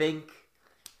I think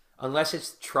unless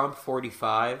it's Trump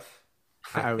 45.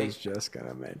 I was just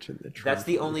gonna mention the Trump. That's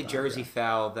the only 45 jersey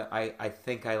foul that I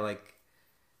think I like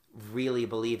really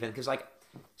believe in because like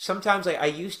sometimes I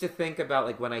used to think about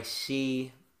like when I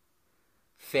see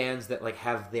fans that like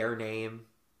have their name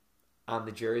on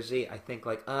the jersey, I think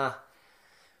like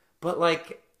but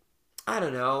like I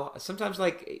don't know. Sometimes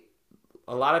like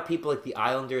a lot of people like the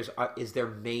Islanders is their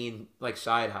main like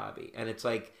side hobby, and it's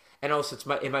like and also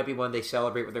it might be one they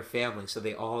celebrate with their family, so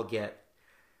they all get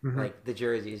like the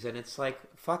jerseys, and it's like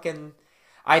fucking.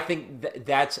 I think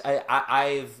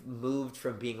I've moved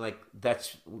from being like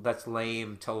that's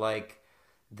lame to like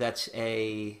that's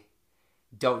a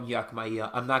don't yuck my yum.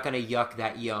 I'm not gonna yuck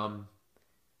that yum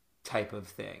type of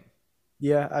thing.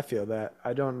 Yeah, I feel that.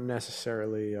 I don't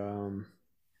necessarily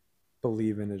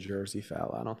believe in a jersey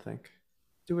foul. I don't think.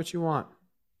 Do what you want.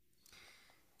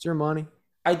 It's your money.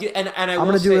 I do, and I'm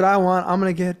gonna do what I want. I'm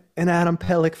gonna get an Adam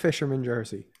Pellick Fisherman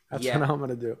jersey. That's what I'm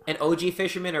gonna do. An OG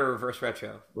Fisherman or reverse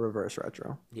retro? Reverse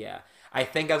retro. Yeah, I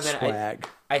think I'm gonna. Swag.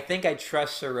 I think I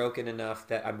trust Sorokin enough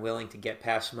that I'm willing to get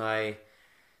past my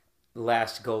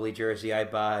last goalie jersey I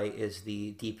buy is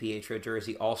the DiPietro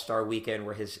jersey All-Star Weekend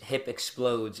where his hip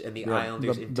explodes and the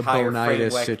Islanders' entire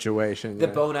bonitis framework, situation. The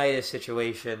bonitis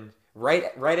situation. Right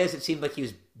as it seemed like he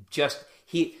was just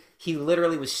he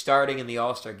literally was starting in the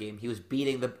All-Star game. He was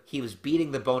beating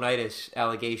the bonitis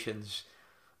allegations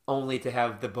only to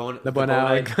have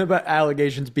but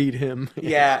allegations beat him.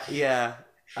 Yeah.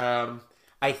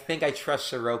 I think I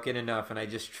trust Sorokin enough, and I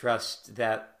just trust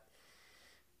that.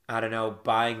 I don't know.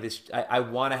 Buying this, I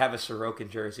want to have a Sorokin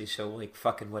jersey, so like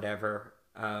fucking whatever.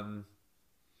 I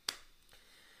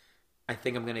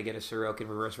think I'm gonna get a Sorokin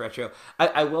reverse retro.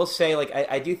 I will say, like,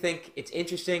 I do think it's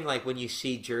interesting, like when you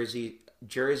see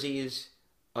jerseys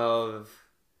of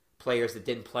players that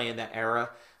didn't play in that era.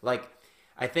 Like,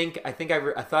 I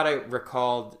thought I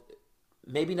recalled,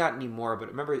 maybe not anymore, but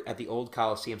remember at the old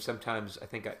Coliseum, sometimes I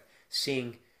think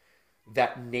seeing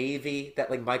that navy, that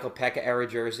like Michael Pekka era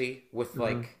jersey with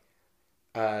like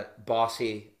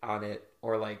Bossy on it,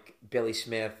 or like Billy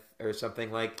Smith or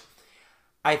something. Like,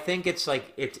 I think it's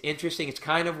like it's interesting. It's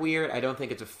kind of weird. I don't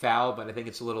think it's a foul, but I think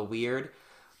it's a little weird.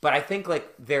 But I think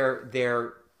like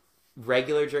their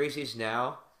regular jerseys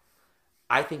now,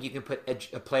 I think you can put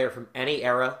a player from any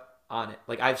era on it.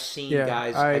 Like I've seen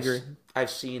guys. I agree. I've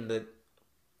seen the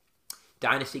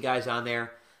Dynasty guys on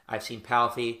there. I've seen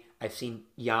Palfi. I've seen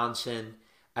Janssen.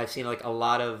 I've seen like a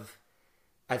lot of.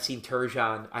 I've seen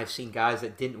Turgeon. I've seen guys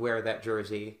that didn't wear that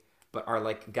jersey, but are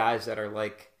like guys that are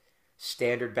like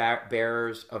standard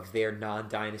bearers of their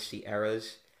non-dynasty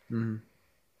eras.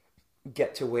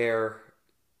 Get to wear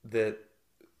the.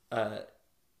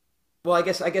 Well, I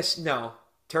guess no.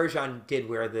 Turgeon did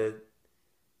wear the.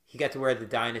 He got to wear the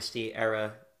dynasty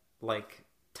era like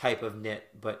type of knit,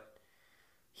 but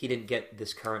he didn't get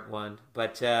this current one.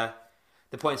 But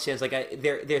the point stands. Like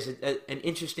there's an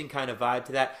interesting kind of vibe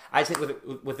to that. I think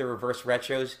with the reverse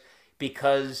retros,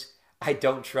 because I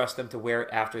don't trust them to wear it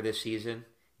after this season.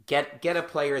 Get a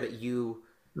player that you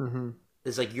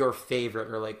is like your favorite,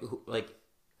 or like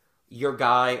your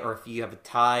guy, or if you have a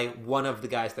tie, one of the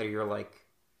guys that are your like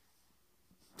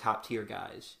top tier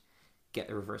guys. Get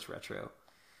the reverse retro.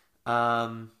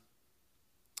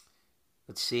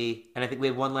 Let's see. And I think we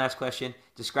have one last question.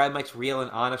 Describe Mike's real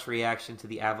and honest reaction to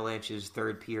the Avalanche's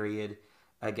third period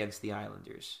against the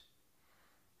Islanders.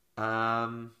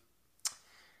 That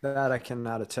I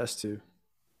cannot attest to.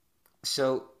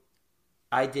 So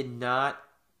I did not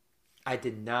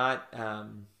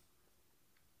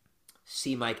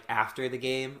see Mike after the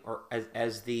game, or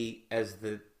as the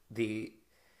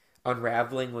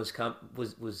unraveling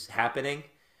was happening,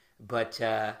 but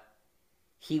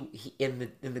he in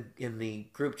the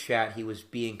group chat, he was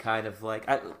being kind of like,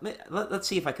 let's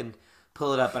see if I can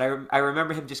pull it up, but I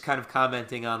remember him just kind of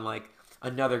commenting on like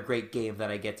another great game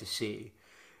that I get to see.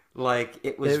 Like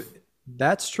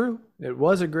that's true. It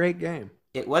was a great game.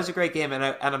 It was a great game, and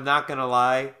I'm not gonna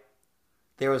lie,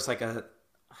 there was like a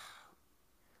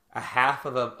half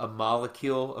of a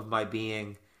molecule of my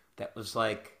being that was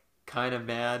like kind of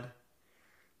mad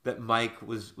that Mike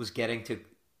was getting to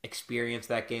experience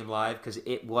that game live, because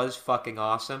it was fucking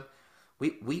awesome.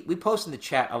 We post in the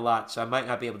chat a lot, so I might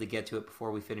not be able to get to it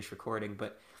before we finish recording,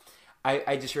 but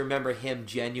I just remember him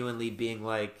genuinely being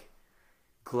like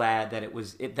glad that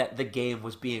that the game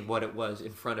was being what it was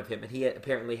in front of him, and he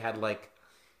apparently had like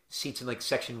seats in like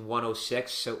section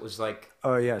 106, so it was like,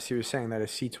 oh yes, he was saying that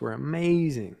his seats were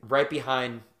amazing, right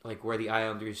behind like where the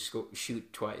Islanders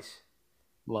shoot twice.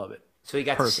 Love it. So he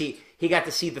got to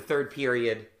see the third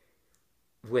period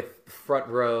with front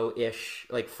row ish,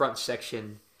 like front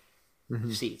section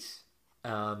seats.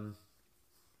 So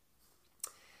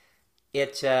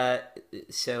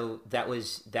that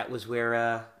was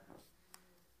where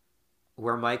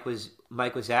Mike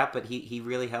was at, but he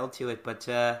really held to it. But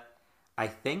I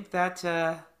think that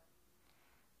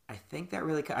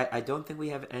really, I don't think we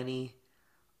have any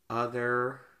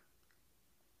other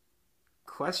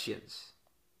questions.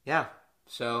 Yeah.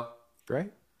 So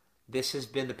great. This has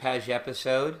been the Paj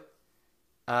episode.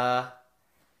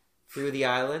 Through the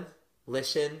Island.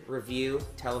 Listen, review,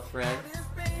 tell a friend.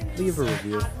 Leave a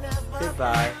review.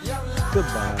 Goodbye.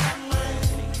 Goodbye.